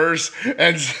murderers.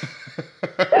 And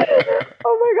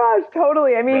oh my gosh,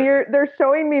 totally. I mean, they're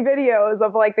showing me videos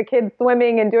of like the kids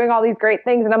swimming and doing all these great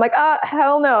things. And I'm like,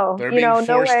 hell no. They're being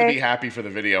forced to be happy for the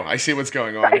video. I see what's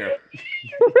going on here.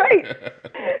 Right.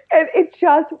 And it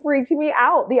just freaked me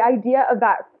out. The idea of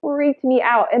that freaked me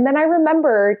out. And then I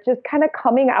remember just kind of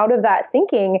coming out of that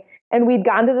thinking, and we'd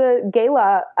gone to the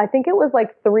gala. I think it was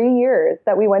like 3 years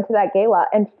that we went to that gala.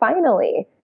 And finally,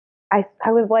 I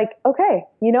was like, okay,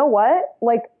 you know what?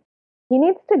 Like, he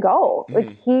needs to go. Like,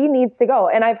 he needs to go.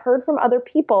 And I've heard from other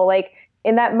people, like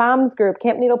in that mom's group,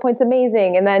 Camp Needlepoint's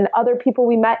amazing. And then other people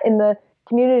we met in the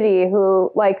community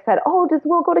who like said, oh, does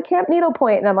Will go to Camp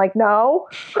Needlepoint? And I'm like, no,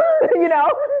 you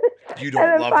know. You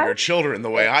don't love your children the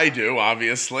way I do,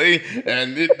 obviously.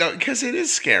 And because it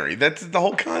is scary. That's the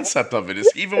whole concept of it, is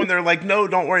even when they're like, no,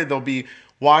 don't worry, they'll be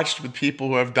watched with people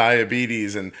who have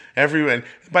diabetes and everyone.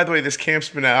 By the way, this camp's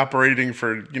been operating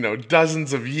for,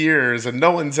 dozens of years and no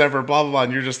one's ever blah, blah, blah.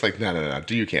 And you're just like, no,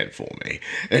 you can't fool me.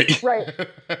 Right.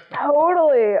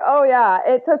 Totally. Oh yeah.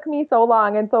 It took me so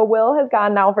long. And so Will has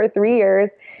gone now for 3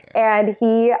 years and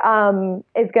he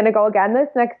is going to go again this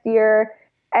next year.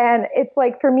 And it's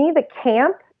like, for me, the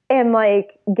camp and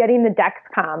like getting the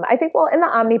Dexcom. I think, well, in the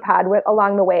Omnipod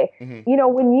along the way, you know,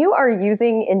 when you are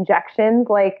using injections,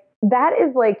 like that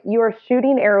is like you're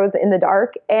shooting arrows in the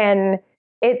dark, and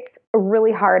it's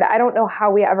really hard. I don't know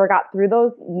how we ever got through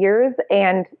those years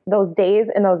and those days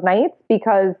and those nights,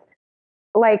 because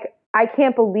like I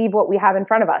can't believe what we have in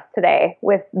front of us today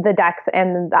with the Dex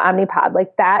and the Omnipod.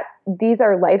 Like that, these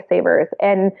are lifesavers.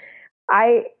 And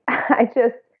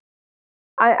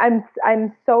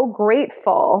I'm so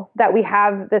grateful that we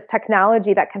have this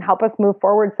technology that can help us move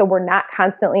forward, so we're not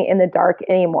constantly in the dark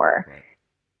anymore. Right.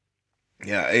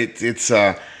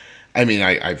 Yeah, I mean,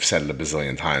 I've said it a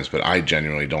bazillion times, but I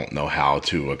genuinely don't know how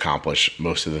to accomplish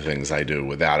most of the things I do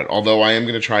without it. Although I am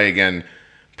going to try again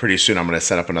pretty soon. I'm going to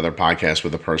set up another podcast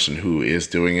with a person who is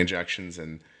doing injections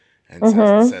and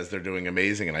says they're doing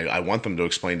amazing. And I want them to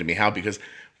explain to me how, because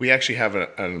we actually have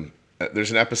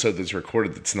there's an episode that's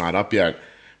recorded that's not up yet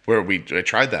where I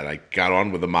tried that. I got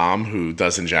on with a mom who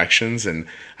does injections, and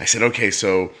I said, okay,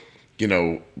 so, you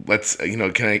know, let's, you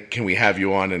know, can we have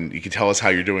you on and you can tell us how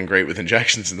you're doing great with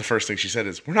injections? And the first thing she said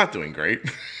is, we're not doing great.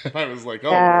 And I was like,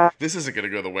 this isn't going to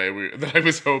go the way that I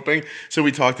was hoping. So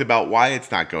we talked about why it's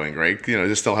not going great, you know,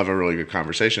 to still have a really good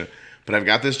conversation. But I've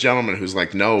got this gentleman who's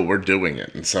like, no, we're doing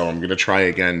it. And so I'm going to try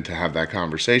again to have that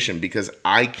conversation, because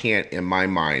I can't, in my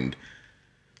mind,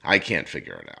 I can't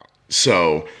figure it out.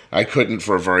 So I couldn't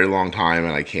for a very long time,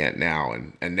 and I can't now.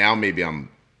 And now maybe I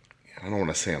don't want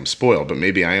to say I'm spoiled, but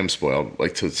maybe I am spoiled,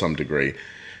 like to some degree.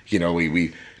 You know,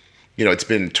 we you know, it's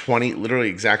been literally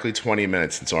exactly 20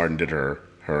 minutes since Arden did her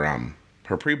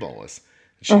pre-bolus.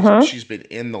 She's been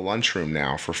in the lunchroom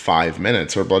now for 5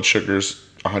 minutes. Her blood sugar's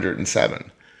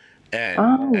 107.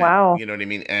 And, wow. You know what I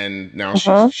mean? And now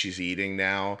she's eating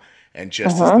now. And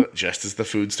just as the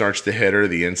food starts to hit her,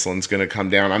 the insulin's going to come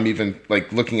down. I'm even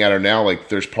like looking at her now, like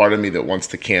there's part of me that wants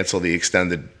to cancel the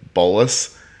extended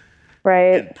bolus,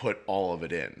 right, and put all of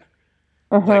it in.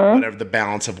 Like whatever the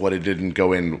balance of what it didn't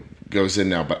go in goes in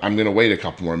now. But I'm going to wait a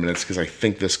couple more minutes because I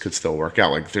think this could still work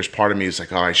out. Like there's part of me is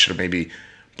like, oh, I should have maybe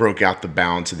broke out the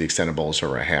balance of the extended bolus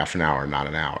over a half an hour, not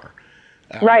an hour.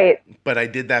 Right. But I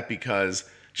did that because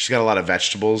she's got a lot of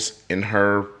vegetables in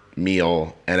her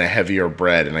meal and a heavier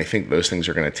bread, and I think those things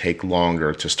are going to take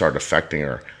longer to start affecting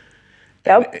her.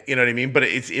 Yep. And, you know what I mean? But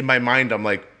it's in my mind, I'm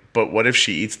like, but what if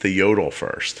she eats the yodel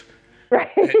first? Right.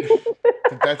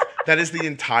 That is the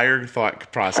entire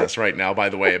thought process right now, by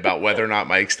the way, about whether or not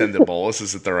my extended bolus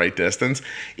is at the right distance.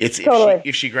 It's totally.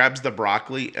 If she grabs the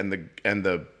broccoli and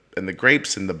the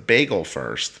grapes and the bagel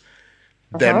first,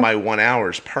 then my 1 hour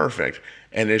is perfect.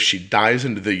 And if she dives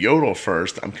into the yodel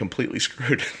first, I'm completely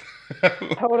screwed.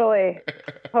 Totally.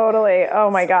 Oh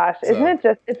my gosh. Isn't it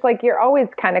just, it's like you're always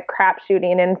kind of crap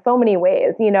shooting in so many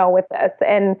ways, you know, with this.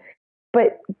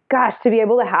 But gosh, to be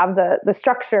able to have the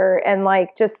structure and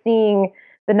like just seeing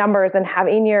the numbers and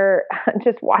having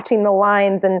just watching the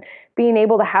lines and being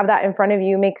able to have that in front of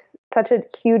you makes such a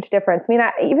huge difference. I mean,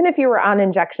 even if you were on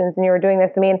injections and you were doing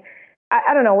this, I mean,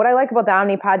 I don't know. What I like about the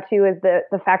Omnipod too is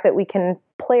the fact that we can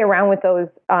play around with those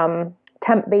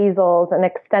temp basals and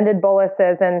extended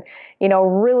boluses and, you know,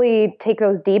 really take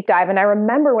those deep dive. And I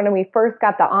remember when we first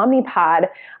got the Omnipod,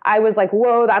 I was like,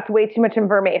 whoa, that's way too much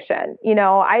information. You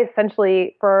know, I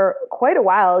essentially for quite a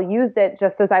while used it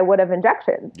just as I would have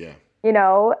injections. Yeah. You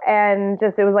know, and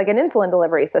just, it was like an insulin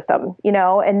delivery system, you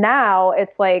know, and now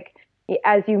it's like,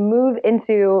 as you move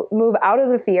out of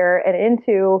the fear and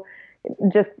into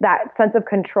just that sense of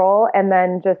control, and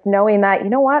then just knowing that, you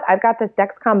know what, I've got this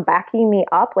Dexcom backing me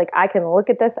up. Like I can look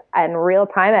at this in real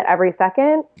time at every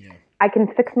second. Yeah. I can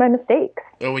fix my mistakes.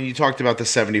 Well, when you talked about the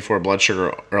 74 blood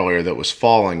sugar earlier that was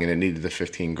falling and it needed the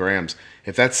 15 grams,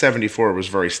 if that 74 was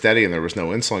very steady and there was no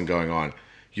insulin going on,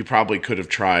 you probably could have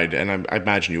tried, and I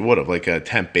imagine you would have, like a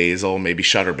temp basal, maybe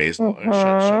shutter basal,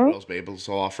 shut Will's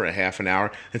basal off for a half an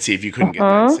hour and see if you couldn't get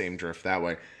that same drift that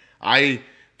way.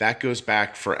 That goes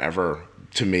back forever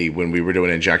to me when we were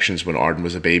doing injections when Arden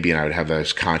was a baby, and I would have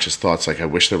those conscious thoughts like, I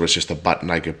wish there was just a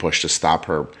button I could push to stop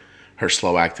her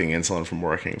slow-acting insulin from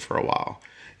working for a while.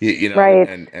 You know, right.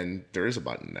 And there is a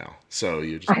button now. So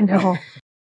you just... I know.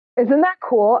 Isn't that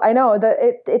cool? I know.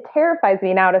 It terrifies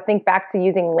me now to think back to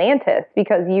using Lantus,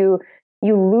 because you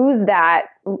lose that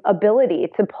ability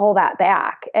to pull that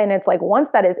back. And it's like, once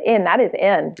that is in, that is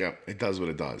in. Yeah, it does what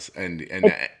it does. And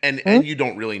you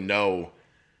don't really know.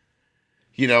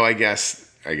 You know, I guess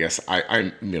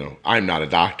I'm not a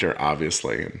doctor,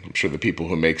 obviously, and I'm sure the people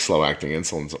who make slow-acting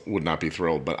insulins would not be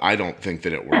thrilled, but I don't think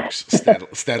that it works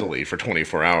steadily for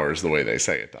 24 hours the way they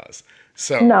say it does.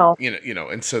 So, no. you know,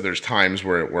 and so there's times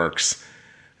where it works,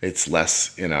 it's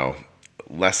less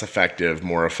less effective,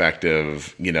 more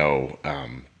effective,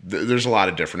 there's a lot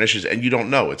of different issues, and you don't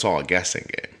know. It's all a guessing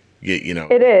game.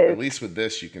 It is. At least with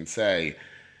this, you can say,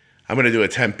 I'm going to do a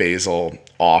temp basal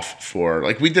off for,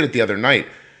 like we did it the other night.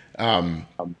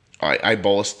 I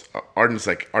bolused,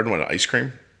 Arden wanted ice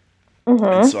cream. Mm-hmm.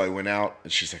 And so I went out,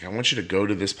 and she's like, I want you to go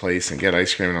to this place and get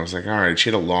ice cream. And I was like, all right.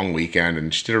 She had a long weekend,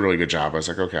 and she did a really good job. I was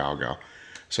like, okay, I'll go.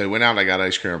 So I went out, I got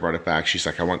ice cream, I brought it back. She's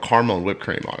like, I want caramel and whipped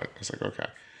cream on it. I was like, okay.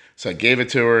 So I gave it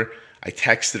to her. I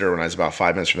texted her when I was about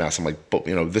 5 minutes from the house. I'm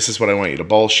like, this is what I want you to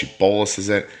bolus. She boluses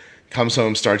it, comes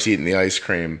home, starts eating the ice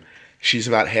cream. She's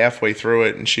about halfway through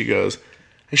it, and she goes,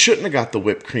 I shouldn't have got the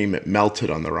whipped cream. It melted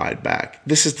on the ride back.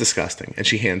 This is disgusting. And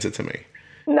she hands it to me.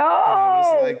 No. And I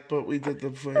was like, but we did the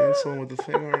insulin with the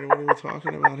thing already. What are we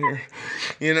talking about here?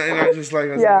 And I was like,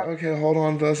 okay, hold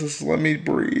on, Just let me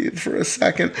breathe for a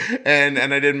second. And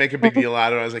I didn't make a big deal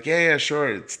out of it. I was like, yeah,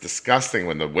 sure. It's disgusting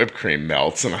when the whipped cream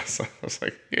melts. And I was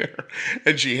like, here.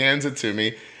 And she hands it to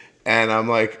me. And I'm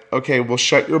like, okay, well,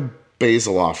 shut your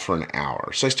basal off for an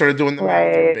hour. So I started doing the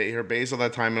math. Her basal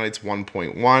that time of night's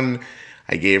 1.1.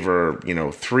 I gave her,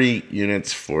 3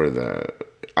 units for the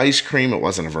ice cream. It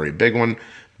wasn't a very big one,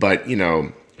 but,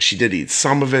 she did eat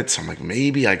some of it. So I'm like,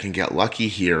 maybe I can get lucky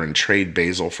here and trade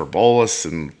basal for bolus,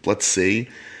 and let's see.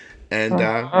 And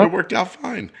it worked out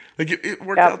fine. Like it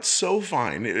worked out so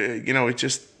fine. It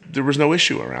just, there was no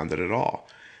issue around it at all.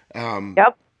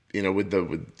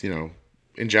 With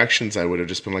injections, I would have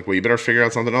just been like, well, you better figure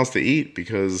out something else to eat,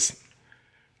 because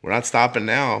we're not stopping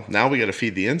now. Now we got to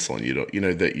feed the insulin.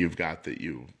 That you've got that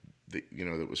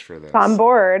was for this. On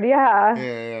board,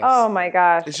 yeah. Oh my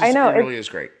gosh, I know. It really is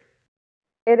great.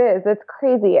 It is. It's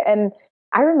crazy. And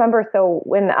I remember, so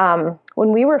when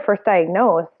we were first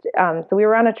diagnosed, so we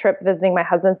were on a trip visiting my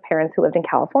husband's parents who lived in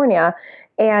California,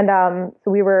 and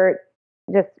so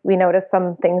we noticed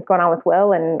some things going on with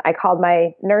Will, and I called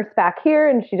my nurse back here,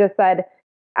 and she just said,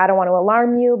 I don't want to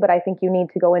alarm you, but I think you need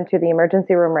to go into the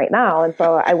emergency room right now. And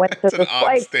so I went to That's an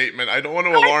odd statement. I don't want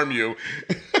to alarm you.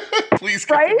 Please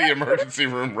get to the emergency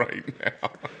room right now.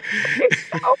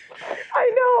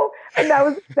 I know. And that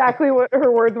was exactly what her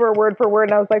words were, word for word.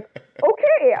 And I was like,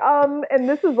 okay. And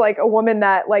this is like a woman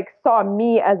that saw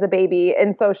me as a baby.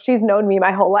 And so she's known me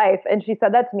my whole life. And she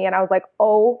said that to me. And I was like,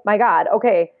 oh my God.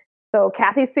 Okay. So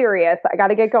Kathy's serious. I got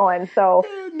to get going. So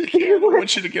Nicki, I don't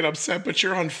want you to get upset, but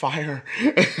you're on fire.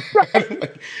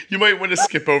 Right. You might want to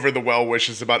skip over the well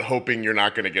wishes about hoping you're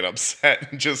not going to get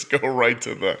upset and just go right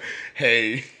to the,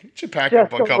 hey, you should pack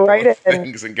up a couple of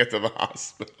things and get to the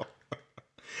hospital.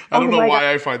 I don't know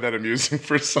why I find that amusing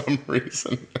for some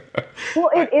reason. Well,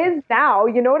 it is now.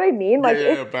 You know what I mean?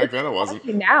 Back then it wasn't.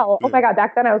 Now, oh my God,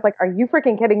 back then I was like, are you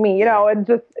freaking kidding me? And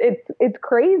just, it's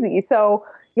crazy. So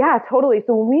yeah, totally.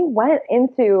 So when we went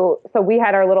so we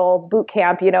had our little boot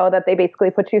camp, that they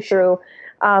basically put you through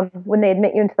when they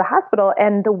admit you into the hospital.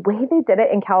 And the way they did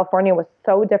it in California was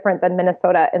so different than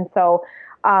Minnesota. And so,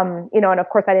 and of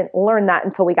course I didn't learn that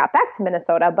until we got back to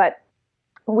Minnesota. But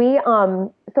we,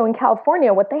 so in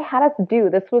California, what they had us do,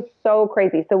 this was so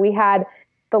crazy. So we had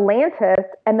the Lantus,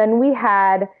 and then we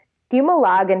had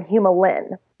Humalog and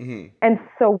Humulin. Mm-hmm. And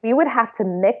so we would have to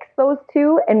mix those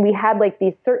two, and we had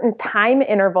these certain time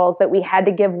intervals that we had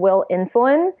to give Will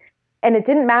insulin. And it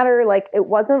didn't matter, it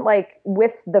wasn't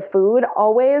with the food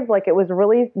always, it was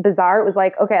really bizarre. It was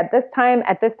okay, at this time,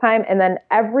 and then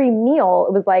every meal,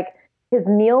 it was his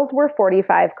meals were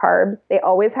 45 carbs. They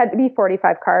always had to be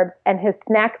 45 carbs, and his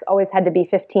snacks always had to be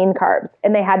 15 carbs,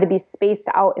 and they had to be spaced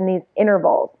out in these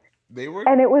intervals.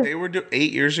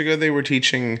 8 years ago, they were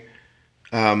teaching.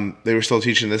 They were still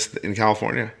teaching this in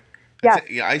California.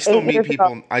 Yeah, I still meet people.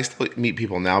 Ago. I still meet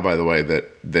people now, by the way,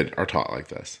 that are taught like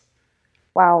this.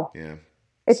 Wow. Yeah.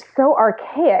 It's so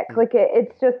archaic.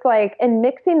 It's just and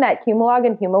mixing that Humalog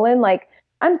and Humulin,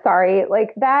 I'm sorry,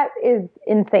 that is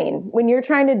insane. When you're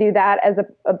trying to do that as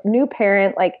a new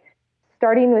parent,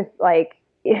 starting with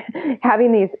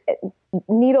having these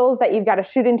needles that you've got to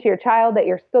shoot into your child, that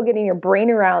you're still getting your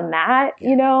brain around that,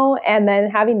 and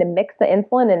then having to mix the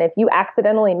insulin. And if you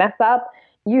accidentally mess up,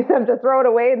 you have to throw it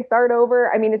away and start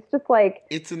over. I mean, it's just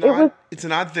it's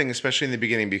an odd thing, especially in the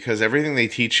beginning, because everything they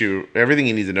teach you, everything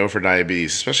you need to know for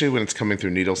diabetes, especially when it's coming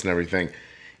through needles and everything,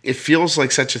 it feels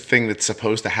like such a thing that's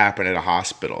supposed to happen at a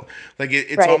hospital.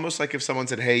 It's right. Almost like if someone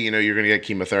said, hey, you're going to get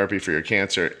chemotherapy for your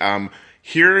cancer.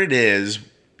 Here it is.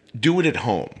 Do it at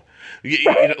home.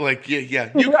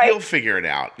 You'll figure it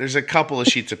out. There's a couple of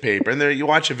sheets of paper, and there you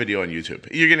watch a video on YouTube.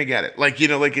 You're gonna get it.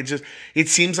 It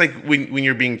seems like when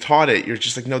you're being taught it, you're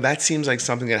just like, no, that seems like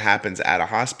something that happens at a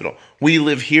hospital. We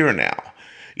live here now,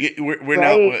 We're Right.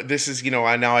 now. This is now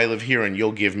I live here, and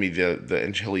you'll give me the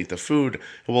and she'll eat the food,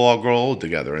 and we'll all grow old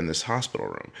together in this hospital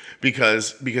room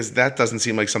because that doesn't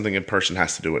seem like something a person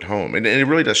has to do at home, and it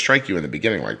really does strike you in the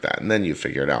beginning like that, and then you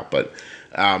figure it out. But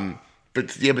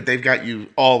they've got you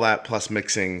all that plus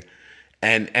mixing,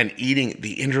 and eating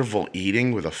the interval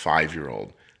eating with a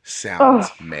 5-year-old Oh, sounds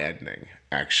maddening,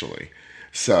 actually.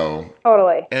 So,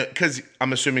 totally. because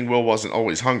I'm assuming Will wasn't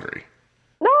always hungry.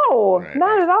 No, Right, not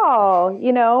right. at all,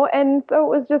 and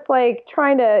so it was just like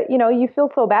trying to, you feel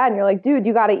so bad and you're like, dude,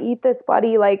 you got to eat this,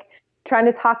 buddy, like trying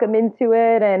to talk him into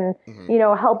it and, Hmm.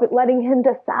 help it, letting him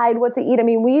decide what to eat. I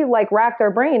mean, we like racked our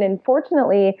brain, and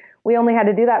fortunately, we only had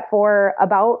to do that for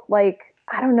about like,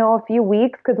 I don't know, a few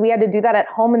weeks, because we had to do that at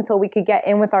home until we could get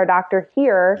in with our doctor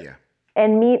here Yeah.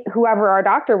 and meet whoever our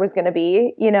doctor was going to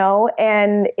be,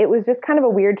 and it was just kind of a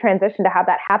weird transition to have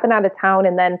that happen out of town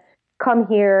and then come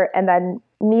here and then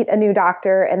meet a new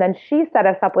doctor. And then she set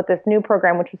us up with this new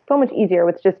program, which was so much easier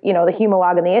with just, the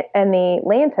Humalog and the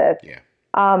Lantus. Yeah.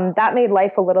 That made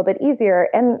life a little bit easier.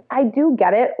 And I do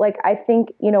get it. Like, I think,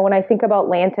 when I think about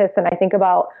Lantus and I think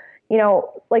about,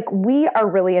 like, we are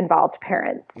really involved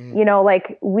parents,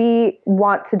 like we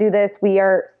want to do this. We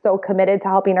are so committed to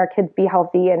helping our kids be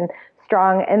healthy and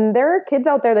strong. And there are kids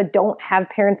out there that don't have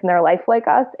parents in their life like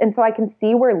us. And so I can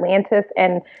see where Lantus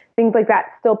and things like that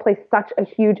still play such a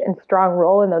huge and strong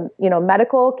role in the,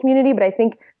 medical community. But I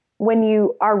think when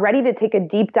you are ready to take a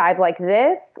deep dive like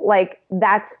this, like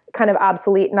that's kind of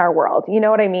obsolete in our world. You know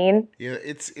what I mean? Yeah,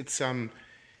 it's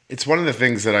one of the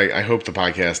things that I hope the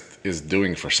podcast is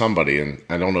doing for somebody, and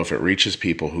I don't know if it reaches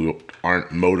people who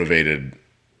aren't motivated,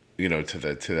 to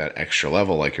that extra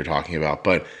level like you're talking about.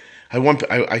 But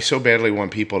I so badly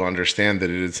want people to understand that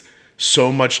it is so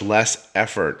much less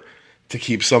effort to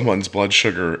keep someone's blood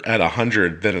sugar at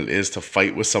 100 than it is to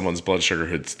fight with someone's blood sugar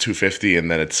who's 250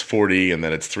 and then it's 40 and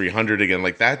then it's 300 again.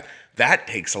 Like that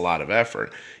takes a lot of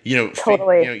effort.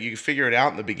 Totally. You figure it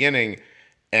out in the beginning.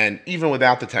 And even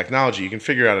without the technology, you can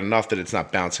figure out enough that it's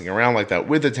not bouncing around like that.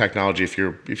 With the technology, if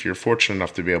you're fortunate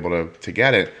enough to be able to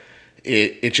get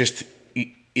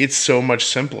it's so much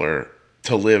simpler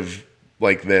to live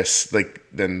like this, like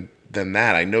than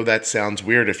that. I know that sounds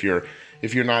weird if you're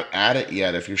not at it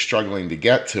yet, if you're struggling to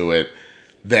get to it,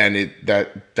 then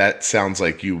that sounds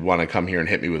like you want to come here and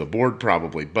hit me with a board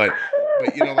probably. But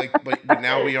but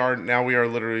now we are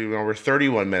literally, we're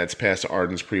 31 minutes past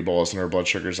Arden's pre-bolus and her blood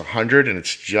sugar is 100, and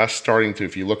it's just starting to,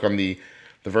 if you look on the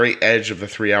very edge of the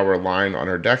 3-hour line on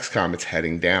her Dexcom, it's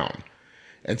heading down.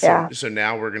 And so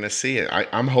now we're going to see it.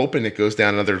 I'm hoping it goes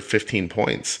down another 15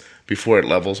 points before it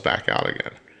levels back out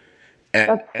again.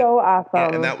 That's so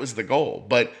awesome. And that was the goal.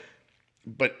 But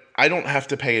I don't have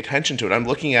to pay attention to it. I'm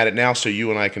looking at it now so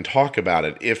you and I can talk about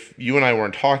it. If you and I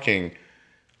weren't talking,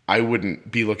 I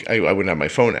wouldn't be I wouldn't have my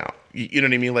phone out. You know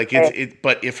what I mean? Like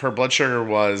but if her blood sugar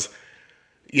was,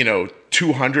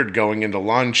 200 going into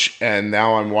lunch and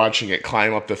now I'm watching it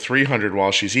climb up to 300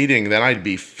 while she's eating, then I'd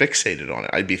be fixated on it.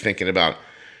 I'd be thinking about,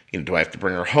 do I have to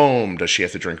bring her home? Does she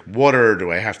have to drink water?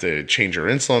 Do I have to change her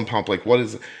insulin pump? Like, what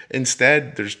is,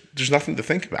 instead there's nothing to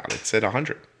think about. It's at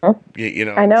 100,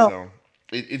 I know. So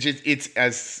it's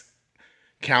as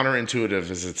counterintuitive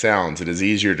as it sounds. It is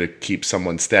easier to keep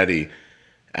someone steady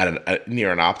at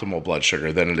near an optimal blood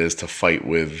sugar than it is to fight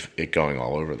with it going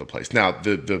all over the place. Now,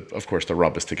 of course, the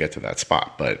rub is to get to that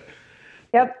spot, but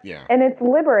yep. Yeah. And it's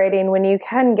liberating when you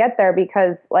can get there,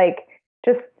 because like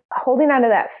just holding on to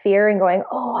that fear and going,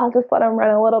 oh, I'll just let him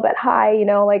run a little bit high,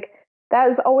 like that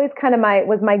was always kind of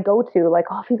was my go-to. Like,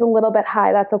 oh, if he's a little bit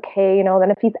high, that's okay.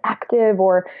 Then if he's active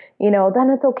or, then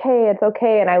it's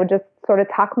okay. And I would just sort of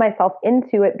talk myself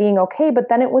into it being okay. But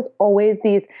then it was always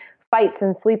these fights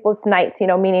and sleepless nights,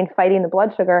 meaning fighting the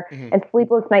blood sugar, and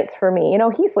sleepless nights for me.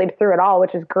 He sleeps through it all,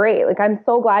 which is great. Like, I'm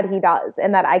so glad he does,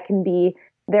 and that I can be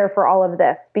there for all of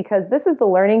this, because this is the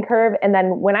learning curve. And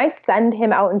then when I send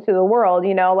him out into the world,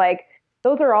 like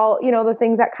those are all, the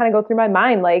things that kind of go through my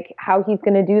mind, like how he's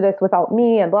going to do this without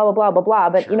me and blah, blah, blah, blah, blah.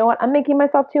 But you know what? I'm making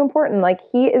myself too important. Like,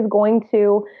 he is going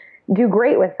to do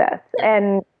great with this.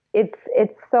 And it's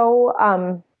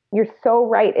so, you're so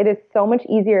right. It is so much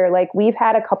easier. Like, we've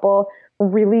had a couple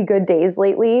really good days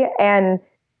lately, and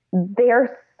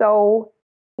they're so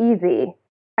easy.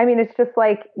 I mean, it's just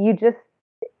like,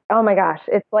 oh my gosh,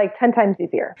 it's like 10 times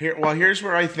easier. Here's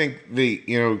where I think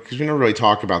because we never really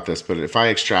talk about this, but if I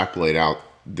extrapolate out,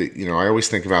 I always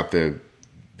think about I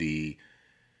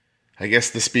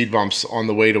guess the speed bumps on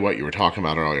the way to what you were talking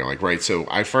about earlier. Like, right, so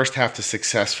I first have to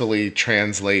successfully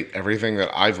translate everything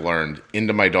that I've learned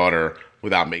into my daughter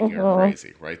without making her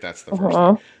crazy, right? That's the first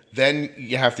thing. Then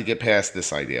you have to get past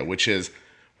this idea, which is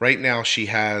right now she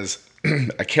has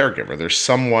a caregiver. There's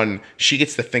someone, she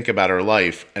gets to think about her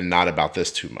life and not about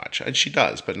this too much. And she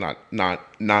does, but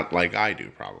not like I do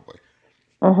probably.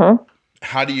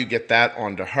 How do you get that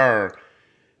onto her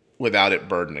without it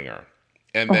burdening her?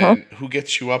 And then who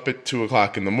gets you up at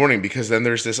 2:00 in the morning? Because then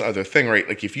there's this other thing, right?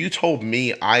 Like if you told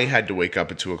me I had to wake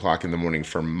up at 2:00 in the morning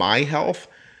for my health,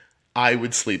 I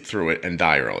would sleep through it and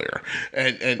die earlier.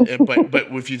 But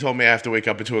if you told me I have to wake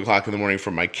up at 2:00 in the morning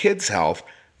for my kids' health,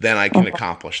 then I can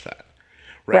accomplish that.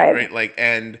 Right. Like,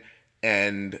 and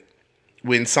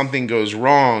when something goes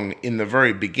wrong in the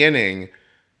very beginning,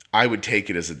 I would take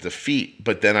it as a defeat.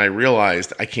 But then I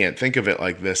realized I can't think of it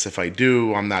like this. If I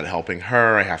do, I'm not helping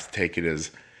her. I have to take it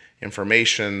as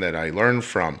information that I learn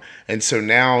from. And so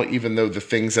now, even though the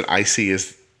things that I see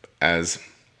as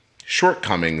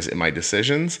shortcomings in my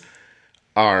decisions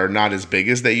are not as big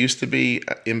as they used to be,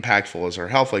 impactful as her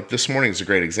health. Like this morning is a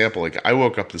great example. Like I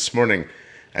woke up this morning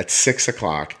at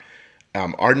 6:00.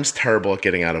 Arden's terrible at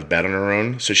getting out of bed on her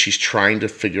own, so she's trying to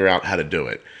figure out how to do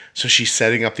it. So she's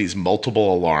setting up these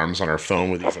multiple alarms on her phone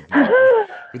with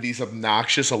these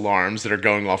obnoxious alarms that are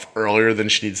going off earlier than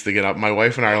she needs to get up. My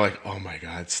wife and I are like, oh my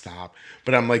God, stop.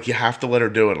 But I'm like, you have to let her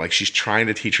do it. Like she's trying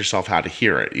to teach herself how to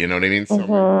hear it. You know what I mean? So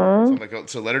I'm like, oh,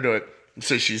 so let her do it.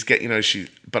 So she's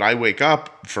but I wake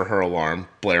up for her alarm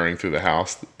blaring through the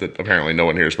house that apparently no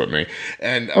one hears but me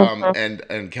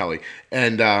and Kelly.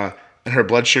 And her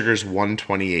blood sugar is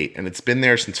 128 and it's been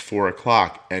there since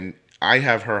 4:00. And I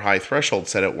have her high threshold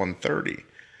set at 130.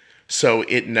 So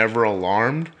it never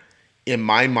alarmed. In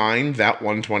my mind, that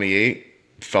 128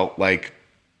 felt like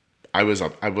I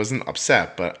wasn't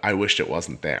upset, but I wished it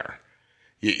wasn't there.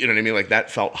 You know what I mean? Like that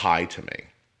felt high to me.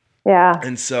 Yeah.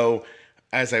 And so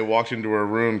as I walked into her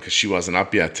room, because she wasn't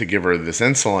up yet, to give her this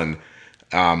insulin,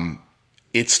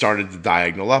 it started to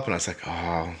diagonal up. And I was like,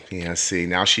 oh, yeah, see,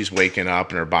 now she's waking up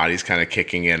and her body's kind of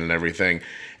kicking in and everything.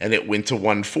 And it went to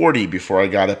 140 before I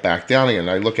got it back down again. And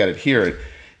I look at it here,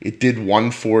 it did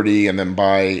 140. And then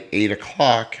by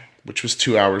 8:00, which was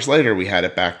 2 hours later, we had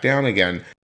it back down again.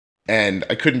 And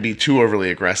I couldn't be too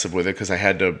overly aggressive with it because I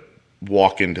had to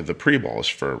walk into the pre-balls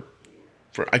for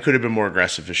I could have been more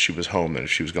aggressive if she was home than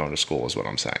if she was going to school, is what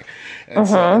I'm saying.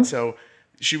 And so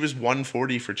she was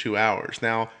 140 for 2 hours.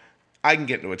 Now, I can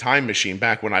get into a time machine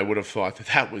back when I would have thought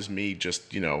that was me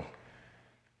just,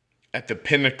 at the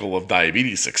pinnacle of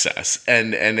diabetes success.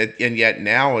 And yet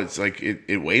now it's like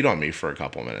it weighed on me for a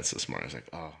couple of minutes this morning. I was like,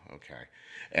 oh, okay.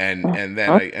 And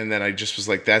then I just was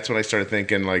like, that's when I started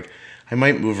thinking like I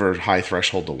might move her high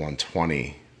threshold to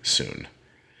 120 soon.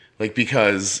 Like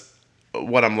because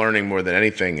what I'm learning more than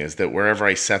anything is that wherever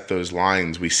I set those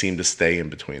lines, we seem to stay in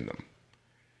between them.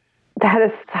 That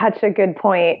is such a good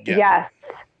point. Yeah. Yes.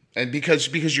 And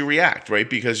because you react, right?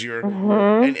 Because you're,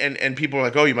 and people are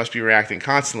like, oh, you must be reacting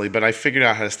constantly. But I figured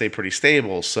out how to stay pretty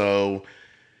stable. So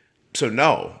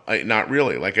no, not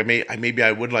really. Like maybe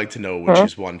I would like to know which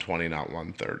is 120, not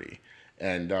 130.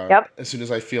 And as soon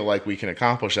as I feel like we can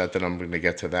accomplish that, then I'm going to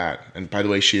get to that. And by the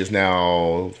way, she is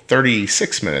now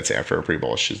 36 minutes after her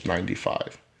pre-bowl. She's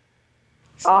 95.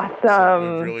 Awesome.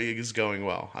 So it really is going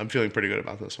well. I'm feeling pretty good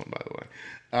about this one, by the way.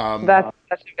 That's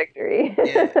such a victory.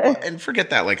 and forget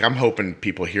that. Like, I'm hoping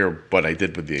people hear what I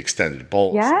did with the extended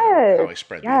bowls. Yes. How I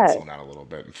spread the insulin out a little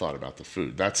bit and thought about the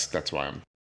food. That's why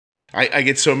I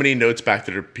get so many notes back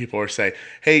that people are saying,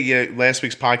 hey, yeah, last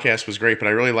week's podcast was great, but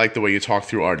I really like the way you talked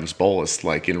through Arden's bolus,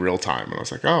 like in real time. And I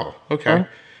was like, oh, okay.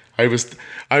 I was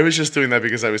just doing that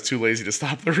because I was too lazy to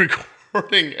stop the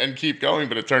recording and keep going,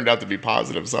 but it turned out to be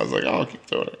positive. So I was like, oh, I'll keep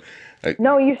doing it.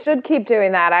 No, you should keep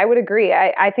doing that. I would agree.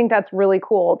 I think that's really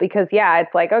cool because, yeah,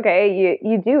 it's like, okay,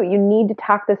 you need to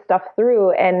talk this stuff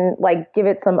through and like give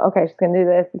it some, okay, she's going to do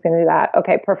this, she's going to do that.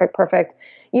 Okay, perfect.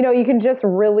 You can just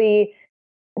really,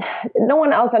 no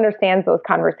one else understands those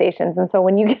conversations. And so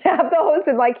when you have those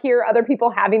and like hear other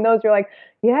people having those, you're like,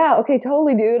 yeah, okay,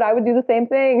 totally, dude. I would do the same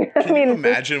thing. Can you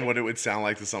imagine what it would sound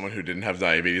like to someone who didn't have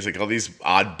diabetes? Like all these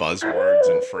odd buzzwords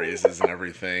and phrases and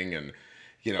everything. And,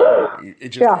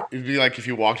 it'd be like if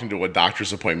you walked into a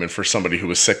doctor's appointment for somebody who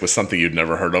was sick with something you'd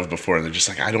never heard of before. And they're just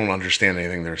like, I don't understand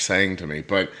anything they're saying to me.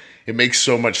 But it makes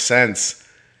so much sense,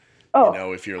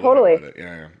 if you're totally living with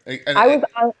it. Yeah.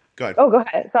 Go ahead. Oh, go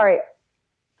ahead. Sorry.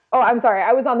 Oh, I'm sorry.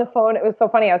 I was on the phone. It was so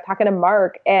funny. I was talking to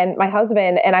Mark and my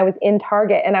husband, and I was in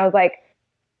Target, and I was like,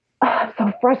 I'm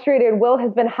so frustrated. Will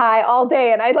has been high all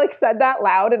day. And I like said that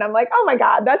loud, and I'm like, oh my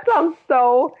God, that sounds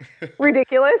so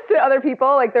ridiculous to other people.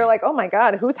 Like they're like, oh my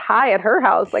God, who's high at her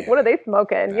house? Like, what are they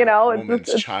smoking?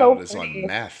 Woman's child is on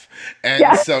meth. And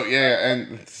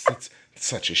and it's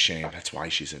such a shame. That's why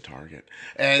she's at Target.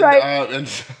 And,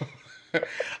 right.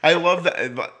 I love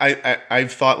that.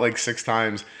 I've thought like 6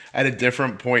 times at a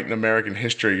different point in American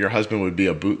history, your husband would be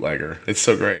a bootlegger. It's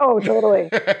so great. Oh, totally.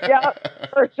 Yep,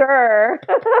 for sure.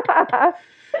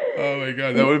 Oh my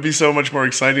God. That would be so much more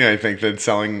exciting, I think, than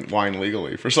selling wine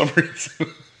legally for some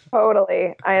reason.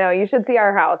 Totally. I know. You should see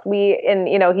our house. He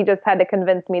just had to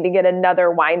convince me to get another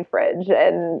wine fridge.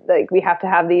 And like, we have to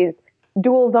have these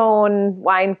dual zone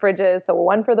wine fridges. So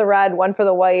one for the red, one for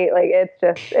the white. Like,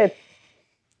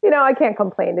 I can't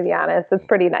complain, to be honest. It's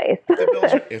pretty nice.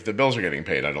 If the bills are getting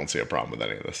paid, I don't see a problem with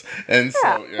any of this. And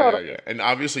so, totally. yeah. And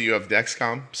obviously you have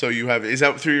Dexcom. So is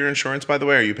that through your insurance, by the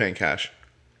way? Or are you paying cash?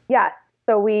 Yes.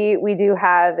 So we do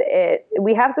have it.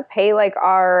 We have to pay like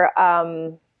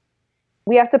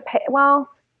we have to pay. Well,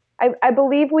 I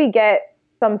believe we get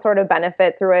some sort of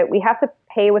benefit through it. We have to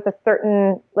pay with a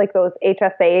certain, like those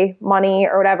HSA money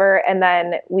or whatever. And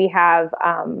then we have,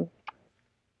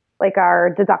 like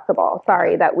our deductible,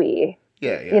 that we,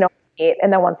 meet.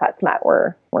 And then once that's met,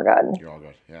 we're good. You're all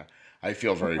good. Yeah. I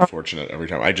feel very fortunate every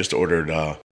time. I just ordered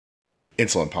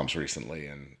insulin pumps recently,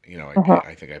 and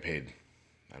I think I paid,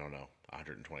 I don't know,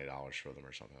 $120 for them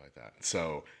or something like that.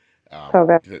 So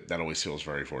that always feels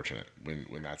very fortunate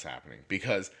when that's happening,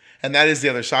 and that is the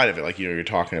other side of it. Like, you're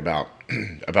talking about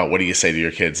what do you say to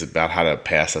your kids about how to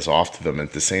pass this off to them.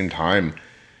 At the same time,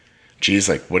 geez,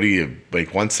 like, what do you,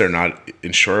 like, once they're not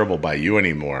insurable by you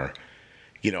anymore,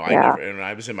 when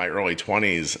I was in my early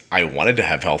 20s, I wanted to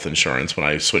have health insurance when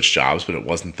I switched jobs, but it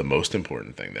wasn't the most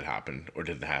important thing that happened or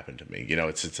didn't happen to me.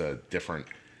 It's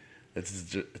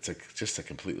just a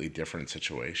completely different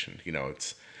situation.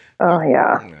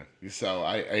 So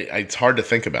it's hard to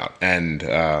think about, and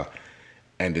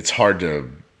it's hard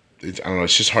to, I don't know,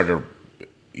 it's just hard to,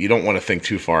 you don't want to think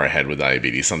too far ahead with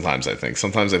diabetes. Sometimes I think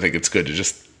it's good to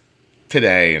just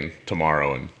today and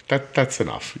tomorrow, and that's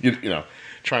enough.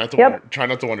 Try not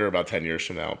to wonder about 10 years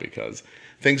from now, because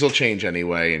things will change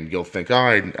anyway, and you'll think,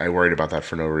 oh, I worried about that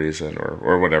for no reason,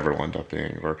 or whatever it'll end up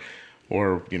being,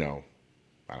 or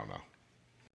I don't know.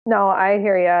 No, I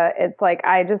hear you. It's like,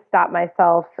 I just stop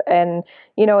myself. And,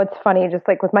 it's funny, just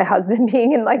like with my husband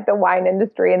being in like the wine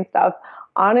industry and stuff,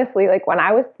 honestly, like when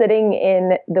I was sitting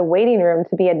in the waiting room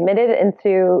to be admitted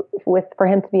for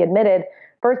him to be admitted,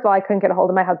 first of all, I couldn't get a hold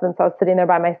of my husband. So I was sitting there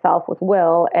by myself with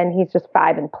Will, and he's just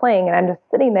 5 and playing. And I'm just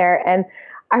sitting there. And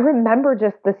I remember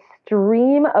just the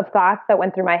stream of thoughts that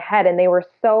went through my head. And they were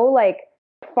so like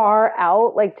far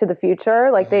out, like to the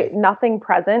future, like nothing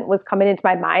present was coming into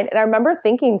my mind. And I remember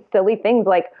thinking silly things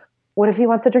like, what if he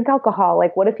wants to drink alcohol?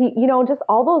 Like, what if he, just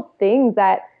all those things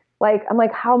that, like, I'm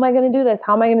like, how am I going to do this?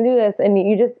 How am I going to do this? And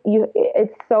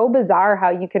it's so bizarre how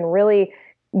you can really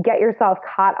get yourself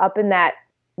caught up in that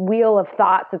wheel of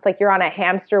thoughts. It's like you're on a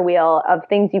hamster wheel of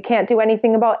things you can't do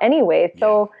anything about anyway.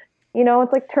 So,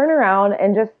 it's like turn around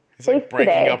and just it's like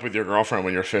breaking up with your girlfriend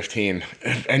when you're 15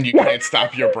 and you can't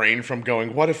stop your brain from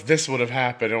going, what if this would have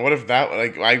happened? And what if that,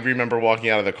 like, I remember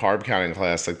walking out of the carb counting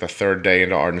class, like the 3rd day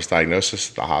into Arden's diagnosis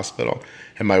at the hospital.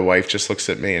 And my wife just looks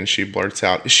at me and she blurts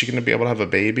out, is she going to be able to have a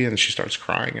baby? And she starts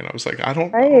crying. And I was like, I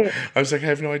don't know. I was like, I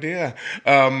have no idea.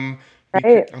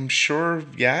 I'm sure,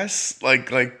 yes.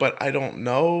 Like, but I don't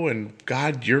know. And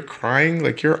God, you're crying.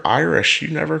 Like, you're Irish. You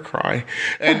never cry.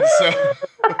 And so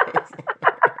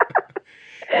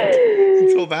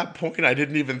until that point, I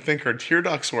didn't even think her tear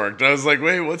ducts worked. I was like,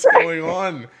 wait, what's going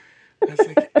on? I was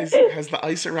like, has the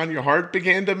ice around your heart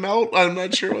began to melt? I'm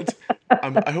not sure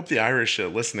I hope the Irish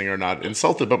listening are not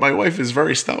insulted, but my wife is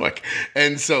very stoic.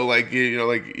 And so, like,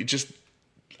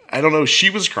 I don't know, she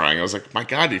was crying. I was like, my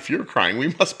God, if you're crying,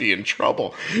 we must be in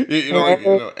trouble.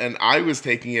 And I was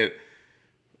taking it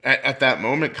at that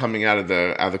moment coming out of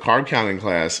the carb counting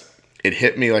class, it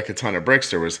hit me like a ton of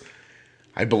bricks. There was,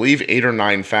 I believe, 8 or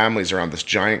 9 families around this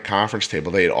giant conference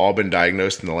table. They had all been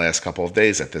diagnosed in the last couple of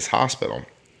days at this hospital.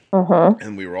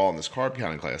 And we were all in this carb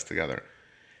counting class together.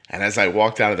 And as I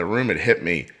walked out of the room, it hit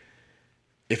me.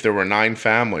 If there were 9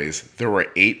 families, there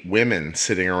were 8 women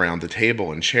sitting around the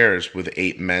table in chairs with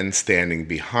 8 men standing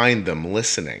behind them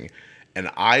listening. And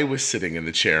I was sitting in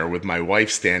the chair with my wife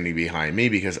standing behind me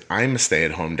because I'm a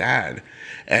stay-at-home dad.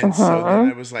 And so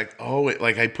then I was like,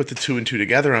 I put the 2 and 2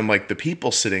 together. I'm like, the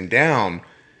people sitting down,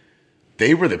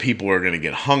 they were the people who are going to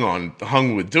get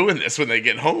hung with doing this when they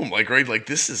get home. Like, right? Like,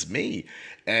 this is me.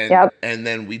 And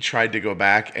then we tried to go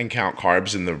back and count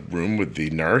carbs in the room with the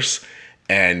nurse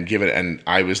and give it. And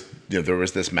I was, there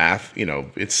was this math,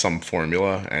 it's some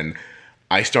formula. And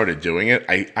I started doing it.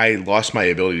 I lost my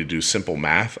ability to do simple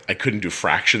math. I couldn't do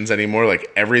fractions anymore. Like,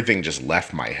 everything just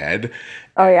left my head.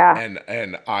 Oh, yeah.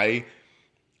 And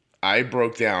I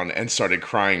broke down and started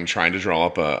crying, trying to draw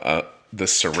up the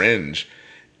syringe.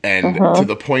 And to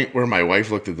the point where my wife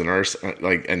looked at the nurse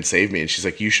and saved me, and she's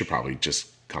like, "You should probably just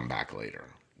come back later.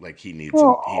 Like he needs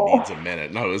a minute."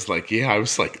 And I was like, "Yeah." I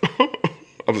was like,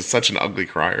 I was such an ugly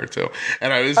crier too,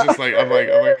 and I was just like, I'm like,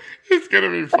 it's gonna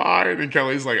be fine. And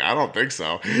Kelly's like, "I don't think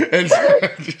so." And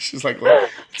she's like,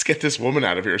 "Let's get this woman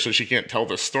out of here so she can't tell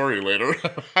the story later."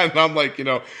 And I'm like,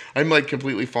 I'm like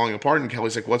completely falling apart. And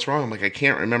Kelly's like, "What's wrong?" I'm like, "I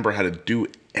can't remember how to do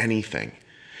anything."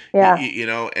 Yeah.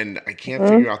 And I can't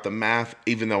figure out the math,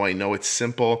 even though I know it's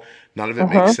simple. None of it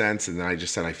makes sense. And then I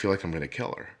just said, I feel like I'm going to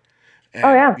kill her.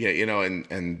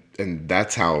 And, and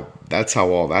that's how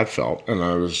all that felt. And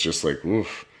I was just like,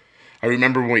 oof. I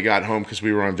remember when we got home, because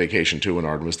we were on vacation too when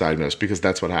Arden was diagnosed, because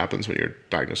that's what happens when you're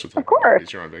diagnosed with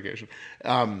diabetes, you're on vacation.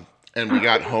 And we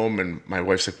got home, and my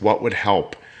wife's like, "What would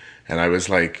help?" And I was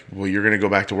like, "Well, you're going to go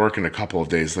back to work in a couple of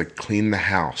days. Like, clean the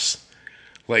house.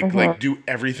 Like do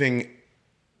everything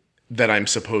that I'm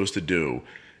supposed to do,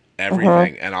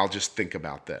 everything, and I'll just think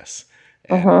about this."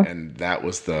 And that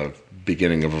was the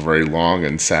beginning of a very long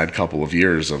and sad couple of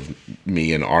years of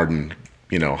me and Arden,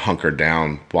 hunkered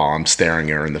down while I'm staring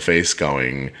her in the face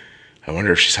going, "I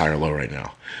wonder if she's high or low right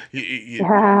now."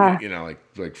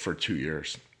 Like for 2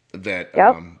 years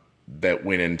that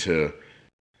went into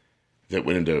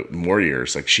more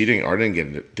years. Like Arden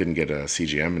didn't get a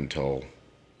CGM until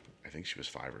I think she was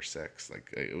 5 or 6.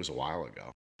 Like it was a while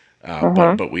ago.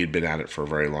 But we'd been at it for a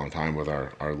very long time with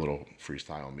our little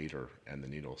freestyle meter and the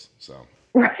needles. So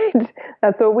right,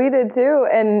 that's what we did too.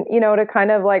 And to kind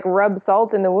of like rub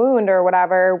salt in the wound or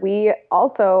whatever, we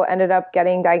also ended up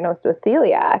getting diagnosed with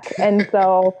celiac. And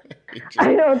so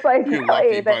I know it's like, you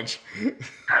lucky bunch.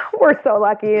 We're so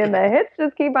lucky, and the hits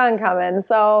just keep on coming.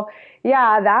 So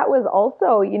yeah, that was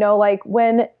also like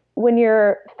when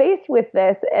you're faced with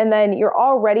this, and then you're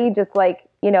already just like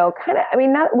kind of,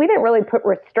 we didn't really put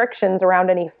restrictions around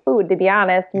any food, to be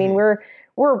honest. I mean, we're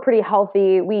pretty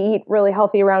healthy. We eat really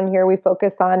healthy around here. We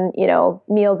focus on,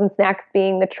 meals and snacks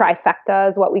being the trifecta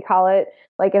is what we call it.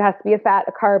 Like it has to be a fat,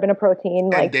 a carb, and a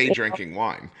protein. And day drinking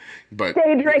wine. But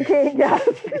day drinking, yes.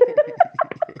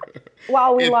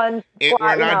 While we lunch.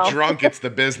 We're not drunk, it's the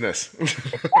business.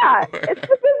 Yeah, it's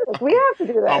the business. We have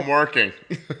to do that. I'm working.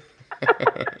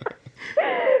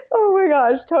 Oh my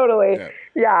gosh, totally.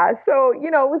 Yeah. So,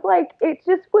 it was like, it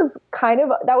just was kind of,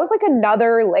 that was like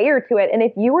another layer to it. And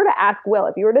if you were to ask Will,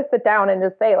 if you were to sit down and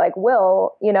just say like,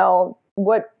 "Will,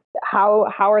 how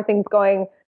are things going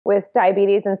with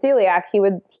diabetes and celiac?" He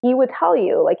would tell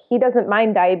you, like, he doesn't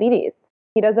mind diabetes.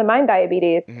 He doesn't mind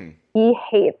diabetes. He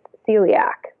hates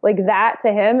celiac. Like that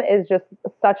to him is just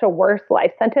such a worse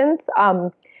life sentence.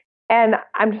 And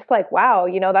I'm just like, wow,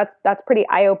 that's pretty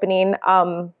eye-opening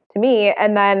to me.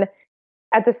 And then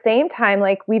at the same time,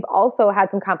 like we've also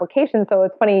had some complications. So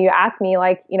it's funny you asked me,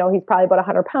 like, he's probably about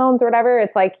 100 pounds or whatever.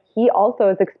 It's like he also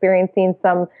is experiencing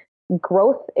some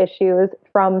growth issues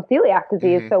from celiac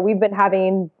disease. So we've been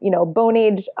having, bone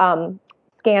age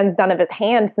scans done of his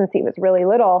hand since he was really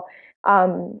little.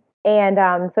 So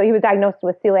he was diagnosed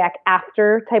with celiac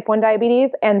after type 1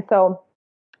 diabetes. And so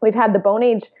we've had the bone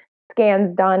age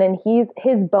scans done, and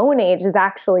his bone age is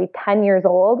actually 10 years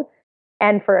old.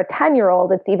 And for a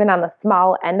 10-year-old, it's even on the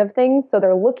small end of things. So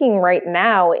they're looking right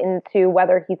now into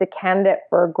whether he's a candidate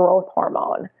for growth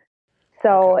hormone.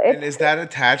 So and is that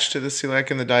attached to the celiac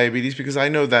and the diabetes? Because I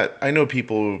know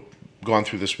people who've gone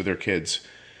through this with their kids.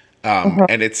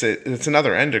 And it's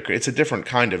another endocrine. It's a different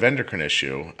kind of endocrine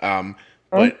issue.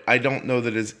 But I don't know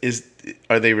that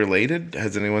are they related?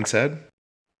 Has anyone said?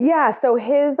 Yeah, so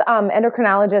his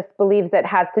endocrinologist believes it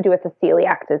has to do with the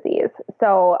celiac disease.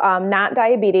 So not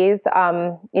diabetes.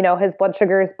 His blood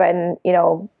sugar's been,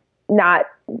 not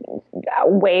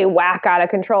way whack out of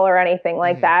control or anything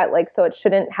like that. Like, so it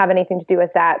shouldn't have anything to do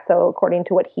with that. So according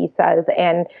to what he says,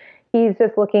 and he's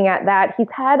just looking at that.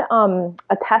 He's had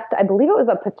a test, I believe it was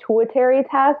a pituitary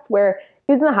test, where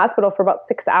he was in the hospital for about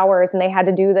 6 hours, and they had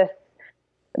to do this.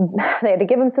 They had to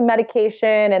give him some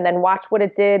medication and then watch what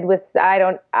it did with,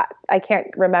 I can't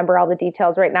remember all the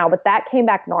details right now, but that came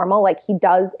back normal. Like he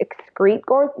does excrete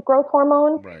growth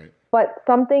hormone, right, but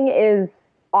something is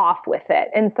off with it.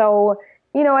 And so,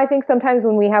 I think sometimes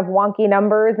when we have wonky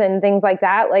numbers and things like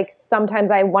that, like sometimes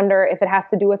I wonder if it has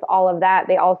to do with all of that.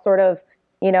 They all sort of,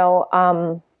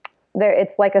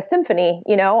 it's like a symphony,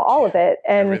 all of it.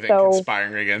 And everything so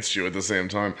conspiring against you at the same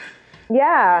time.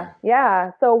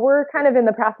 Yeah. So we're kind of in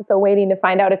the process of waiting to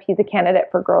find out if he's a candidate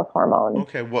for growth hormone.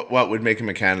 Okay. What would make him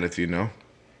a candidate? Do you know?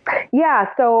 Yeah.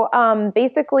 So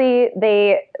basically,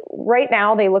 right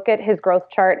now they look at his growth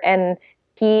chart, and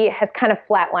he has kind of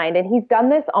flatlined. And he's done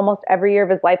this almost every year of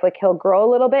his life. Like he'll grow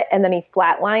a little bit and then he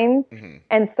flatlines.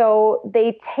 And so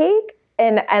they take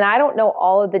and I don't know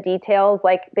all of the details.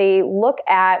 Like they look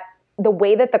at the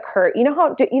way that the curve, you know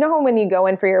how when you go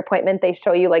in for your appointment, they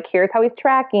show you like, here's how he's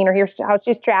tracking or here's how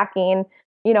she's tracking,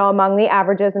 among the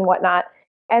averages and whatnot.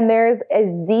 And there's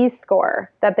a Z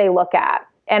score that they look at.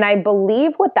 And I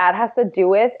believe what that has to do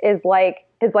with is like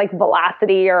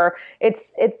velocity, or it's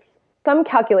some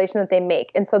calculation that they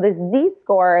make. And so this Z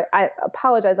score, I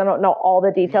apologize, I don't know all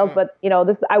the details, but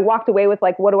I walked away with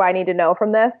like, what do I need to know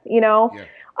from this? Yeah.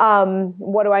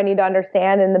 What do I need to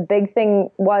understand? And the big thing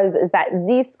is that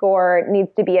Z score needs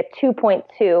to be a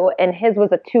 2.2 and his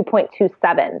was a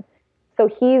 2.27. So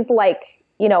he's like,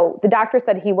 the doctor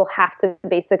said he will have to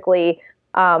basically,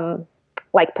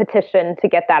 like petition to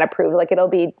get that approved. Like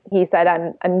he said,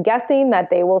 I'm guessing that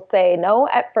they will say no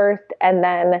at first, and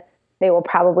then they will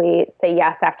probably say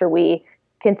yes after we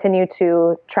continue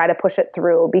to try to push it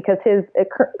through, because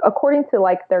according to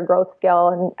like their growth scale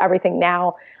and everything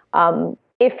now,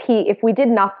 if we did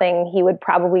nothing, he would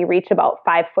probably reach about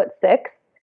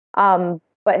 5'6".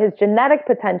 But his genetic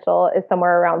potential is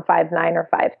somewhere around 5'9" or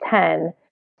 5'10".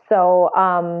 So,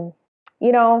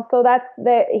 so that's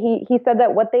he said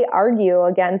that what they argue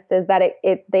against is that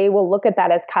they will look at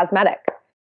that as cosmetic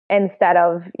instead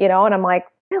of, and I'm like,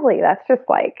 really, that's just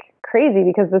like crazy,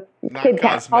 because this not kid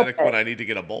can't cosmetic help it. When I need to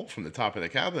get a bolt from the top of the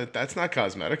cabinet. That's not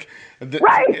cosmetic.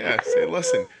 Right. Yeah. Say,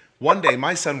 listen, one day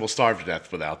my son will starve to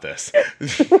death without this.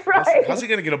 Right. How's he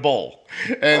going to get a bowl?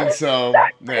 And so,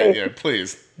 Exactly. yeah,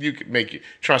 please,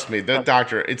 trust me, the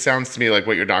doctor, it sounds to me like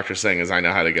what your doctor's saying is, I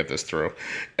know how to get this through.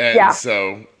 And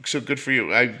so good for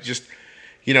you. I just,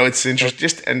 it's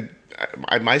interesting.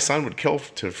 And my son would kill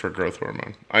for growth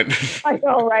hormone. I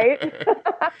know, right?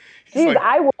 Geez, like,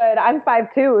 I would. I'm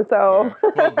 5'2", so.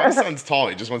 Yeah. Well, my son's tall.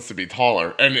 He just wants to be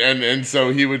taller, and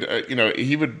so he would,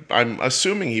 he would. I'm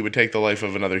assuming he would take the life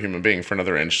of another human being for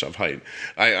another inch of height.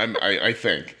 I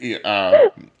think,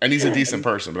 and he's a decent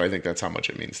person, but I think that's how much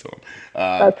it means to him.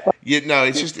 That's funny.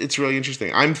 It's really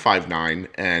interesting. I'm 5'9",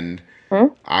 and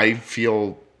I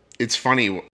feel it's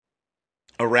funny.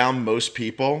 Around most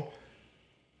people,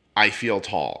 I feel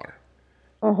taller.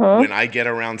 When I get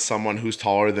around someone who's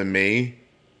taller than me,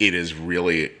 it is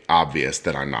really obvious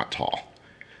that I'm not tall.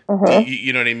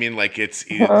 You know what I mean? Like as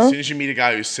soon as you meet a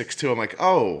guy who's 6'2", I'm like,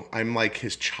 oh, I'm like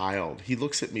his child. He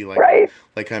looks at me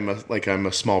like I'm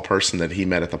a small person that he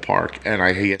met at the park,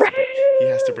 and he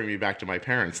has to bring me back to my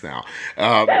parents now.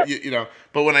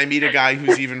 But when I meet a guy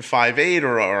who's even 5'8",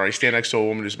 or I stand next to a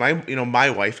woman who's my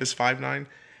wife is 5'9",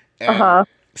 and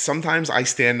sometimes I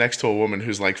stand next to a woman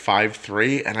who's like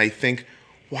 5'3", and I think,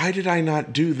 why did I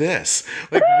not do this?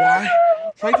 Like, why?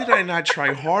 Why did I not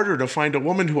try harder to find a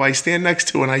woman who I stand next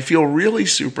to and I feel really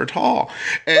super tall?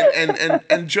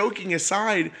 And joking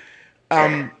aside,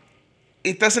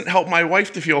 it doesn't help my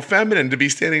wife to feel feminine to be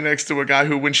standing next to a guy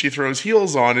who, when she throws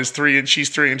heels on, is she's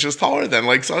 3 inches taller than.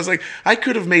 Like, so I was like, I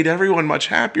could have made everyone much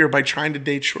happier by trying to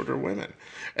date shorter women.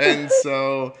 And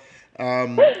so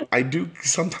I do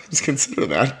sometimes consider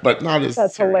that, but not as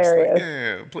That's seriously. hilarious.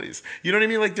 Yeah, please. You know what I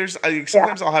mean? Like,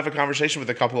 sometimes I'll have a conversation with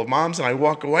a couple of moms, and I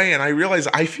walk away, and I realize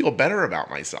I feel better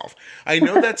about myself. I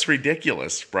know that's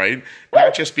ridiculous, right?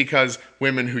 Not just because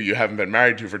women who you haven't been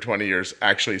married to for 20 years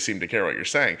actually seem to care what you're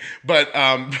saying, but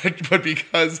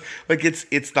because like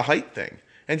it's the height thing,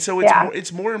 and so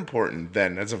it's more important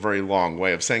than, that's a very long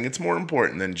way of saying, it's more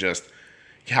important than just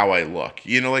how I look.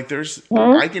 Like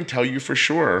I can tell you for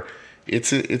sure.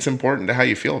 It's important to how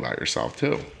you feel about yourself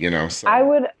too, So. I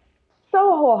would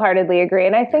so wholeheartedly agree.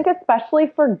 And I think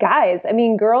especially for guys, I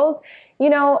mean, girls,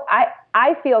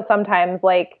 I feel sometimes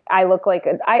like I look like,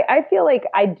 I feel like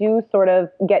I do sort of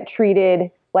get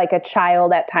treated like a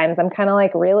child at times. I'm kind of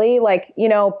like, really? Like,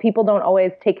 people don't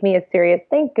always take me as serious.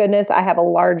 Thank goodness I have a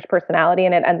large personality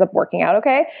and it ends up working out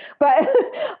okay. But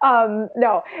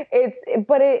no, it's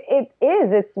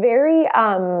very...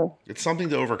 it's something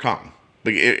to overcome.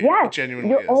 Like it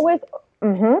genuinely you're is. Always,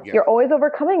 you're always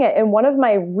overcoming it. And one of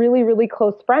my really, really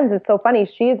close friends, it's so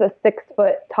funny. She's a 6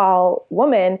 foot tall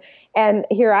woman, and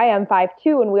here I am 5'2",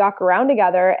 and we walk around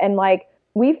together, and like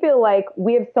we feel like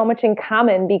we have so much in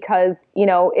common because,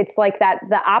 it's like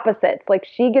the opposites. Like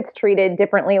she gets treated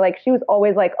differently. Like she was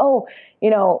always like, oh,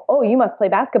 you must play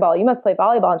basketball. You must play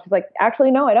volleyball. And she's like, actually,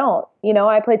 no, I don't.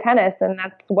 I play tennis and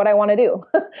that's what I want to do.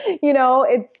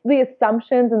 It's the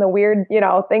assumptions and the weird,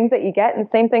 things that you get. And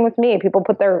same thing with me. People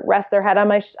rest their head on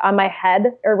my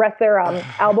head, or rest their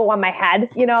elbow on my head,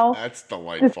 That's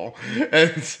delightful.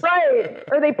 Right.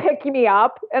 Or they pick me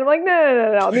up and I'm like,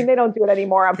 no. I mean, they don't do it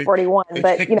anymore. I'm 41,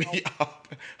 but pick me up.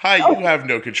 Hi, you have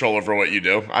no control over what you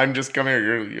do. I'm just coming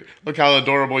here. Look how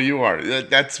adorable you are.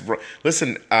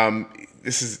 Listen,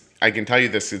 this is I can tell you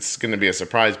this, it's going to be a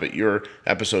surprise, but your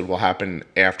episode will happen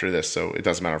after this, so it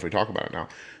doesn't matter if we talk about it now.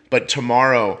 But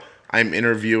tomorrow, I'm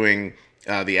interviewing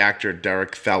the actor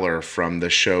Derek Feller from the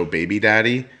show Baby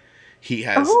Daddy. He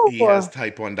has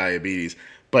type 1 diabetes,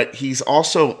 but he's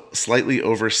also slightly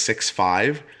over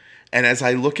 6'5". And as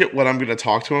I look at what I'm going to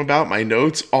talk to him about, my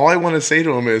notes, all I want to say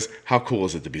to him is, how cool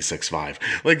is it to be 6'5"?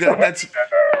 Like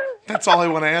that's all I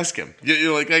want to ask him.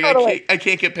 You're like totally. I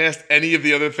can't get past any of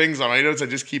the other things on my notes. I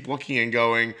just keep looking and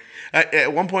going.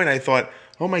 At one point I thought,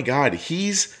 oh my God,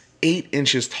 he's 8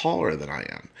 inches taller than I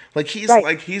am. Like he's right.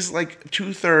 like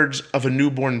 2/3 of a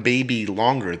newborn baby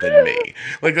longer than me.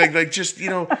 like just,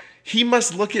 he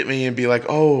must look at me and be like,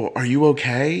 "Oh, are you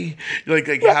okay? Like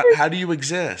how do you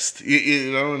exist?"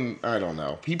 And I don't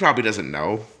know. He probably doesn't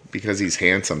know because he's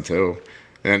handsome too.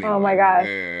 Anyway, oh my gosh.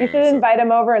 You should invite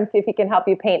him over and see if he can help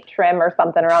you paint trim or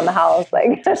something around the house.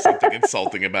 Like there's something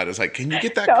insulting about it. It's like, can you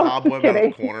get that cobweb out of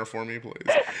the corner for me, please?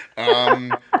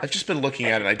 I've just been looking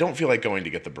at it. I don't feel like going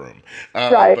to get the broom.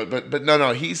 Right. But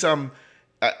no, he's I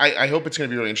hope it's going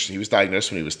to be really interesting. He was diagnosed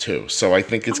when he was 2, so I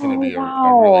think it's going to be a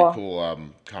really cool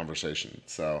conversation.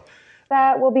 So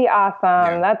that will be awesome.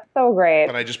 Yeah. That's so great.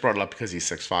 But I just brought it up because he's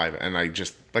 6'5", and I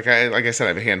just like I said, I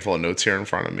have a handful of notes here in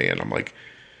front of me, and I'm like,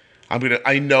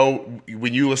 I know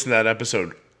when you listen to that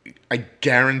episode, I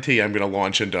guarantee I'm gonna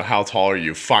launch into how tall are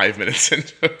you 5 minutes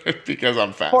into it because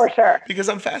I'm For sure. Because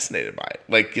I'm fascinated by it.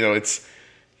 Like, it's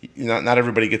not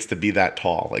everybody gets to be that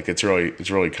tall. Like it's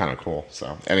really kind of cool.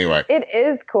 So anyway, it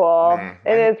is cool.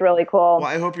 It is really cool. Well,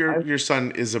 I hope your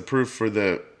son is approved for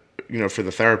the for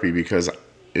the therapy because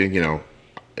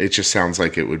it just sounds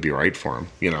like it would be right for him.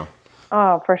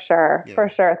 Oh, for sure. Yeah. For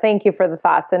sure. Thank you for the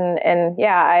thoughts. And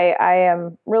yeah, I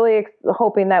am really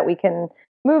hoping that we can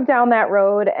move down that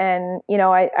road. And,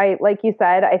 I like you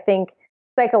said, I think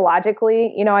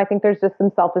psychologically, I think there's just some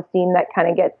self-esteem that kind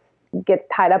of gets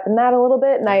tied up in that a little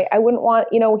bit. And I wouldn't want,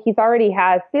 he's already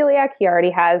has celiac. He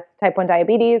already has type 1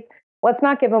 diabetes. Let's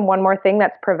not give him one more thing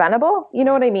that's preventable. You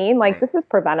know what I mean? Like this is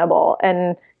preventable,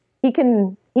 and he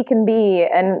can be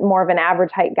more of an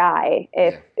average height guy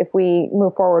if we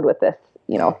move forward with this,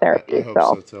 therapy. I hope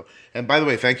so too. And by the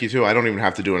way, thank you too. I don't even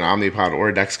have to do an Omnipod or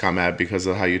a Dexcom ad because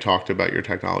of how you talked about your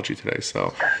technology today.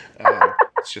 So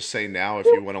let's just say now, if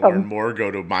you want to learn more,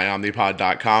 go to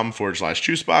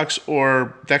myomnipod.com/juicebox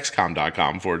or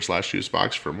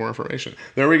dexcom.com/juicebox for more information.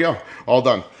 There we go. All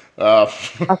done.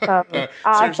 Awesome.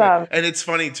 And it's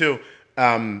funny too.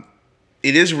 It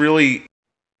is really,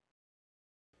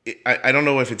 I don't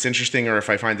know if it's interesting or if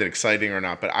I find it exciting or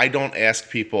not, but I don't ask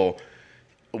people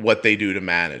what they do to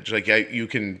manage. Like you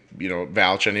can,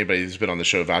 vouch, anybody who's been on the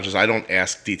show vouches. I don't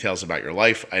ask details about your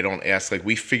life. I don't ask,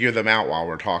 we figure them out while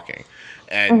we're talking.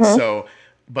 And so,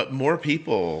 but more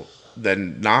people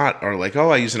than not are like, oh,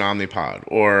 I use an Omnipod,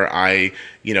 or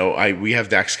we have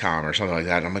Dexcom or something like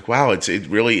that. And I'm like, wow, it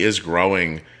really is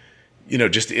growing,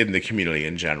 just in the community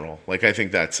in general. Like, I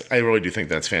really do think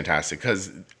that's fantastic,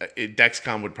 because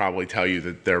Dexcom would probably tell you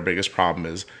that their biggest problem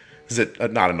is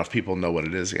that not enough people know what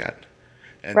it is yet.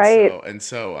 And right.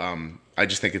 So I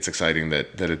just think it's exciting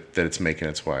that it's making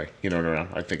its way, around.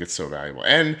 I think it's so valuable.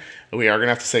 And we are going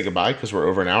to have to say goodbye because we're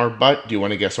over an hour, but do you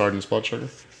want to guess Arden's blood sugar?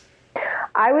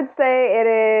 I would say it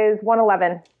is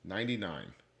 111.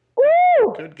 99.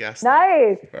 Woo! Good guess.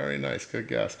 Nice. Very nice. Good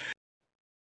guess.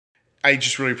 I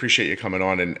just really appreciate you coming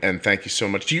on, and thank you so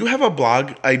much. Do you have a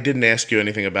blog? I didn't ask you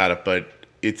anything about it, but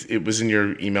it was in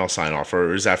your email sign-off,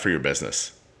 or is that for your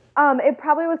business? It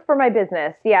probably was for my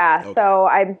business. Yeah. Okay. So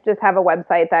I just have a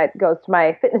website that goes to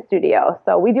my fitness studio.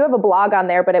 So we do have a blog on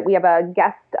there, but we have a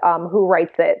guest who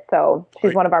writes it. So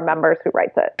she's one of our members who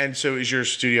writes it. And so is your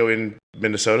studio in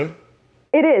Minnesota?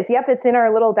 It is. Yep. It's in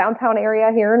our little downtown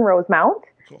area here in Rosemount.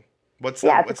 Cool. What's the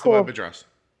web address?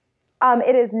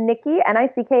 It is Nickie,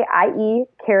 Nickie,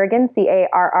 Carrigan,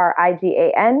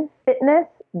 Carrigan,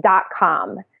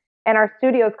 fitness.com. And our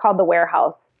studio is called The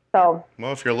Warehouse. So,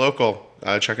 well, if you're local,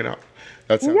 check it out.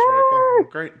 That sounds really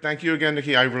cool. Great. Thank you again,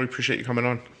 Nickie. I really appreciate you coming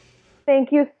on.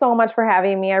 Thank you so much for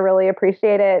having me. I really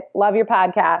appreciate it. Love your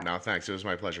podcast. No, thanks. It was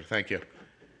my pleasure. Thank you.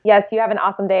 Yes, you have an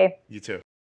awesome day. You too.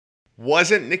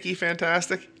 Wasn't Nickie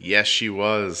fantastic? Yes, she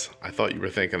was. I thought you were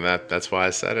thinking that. That's why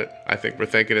I said it. I think we're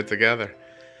thinking it together.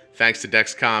 Thanks to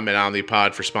Dexcom and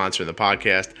Omnipod for sponsoring the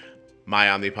podcast.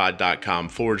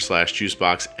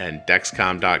 myomnipod.com/juicebox and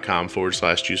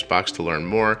dexcom.com/juicebox to learn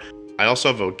more. I also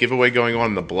have a giveaway going on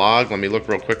in the blog. Let me look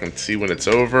real quick and see when it's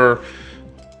over.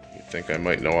 You think I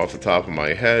might know off the top of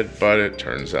my head, but it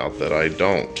turns out that I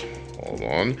don't. Hold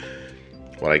on.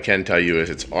 What I can tell you is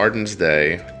it's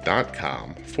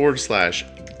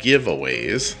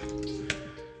ardensday.com/giveaways.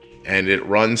 And it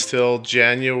runs till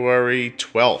January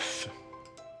 12th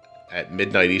at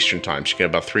midnight Eastern time. So you get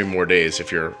about 3 more days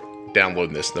if you're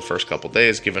downloading this in the first couple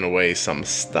days, giving away some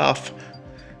stuff.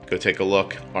 Go take a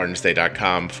look,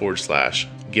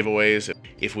 ardenstay.com/giveaways.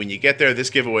 If when you get there, this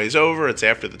giveaway is over, it's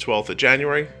after the 12th of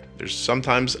January, there's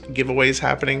sometimes giveaways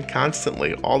happening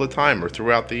constantly, all the time, or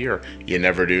throughout the year. You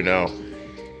never do know.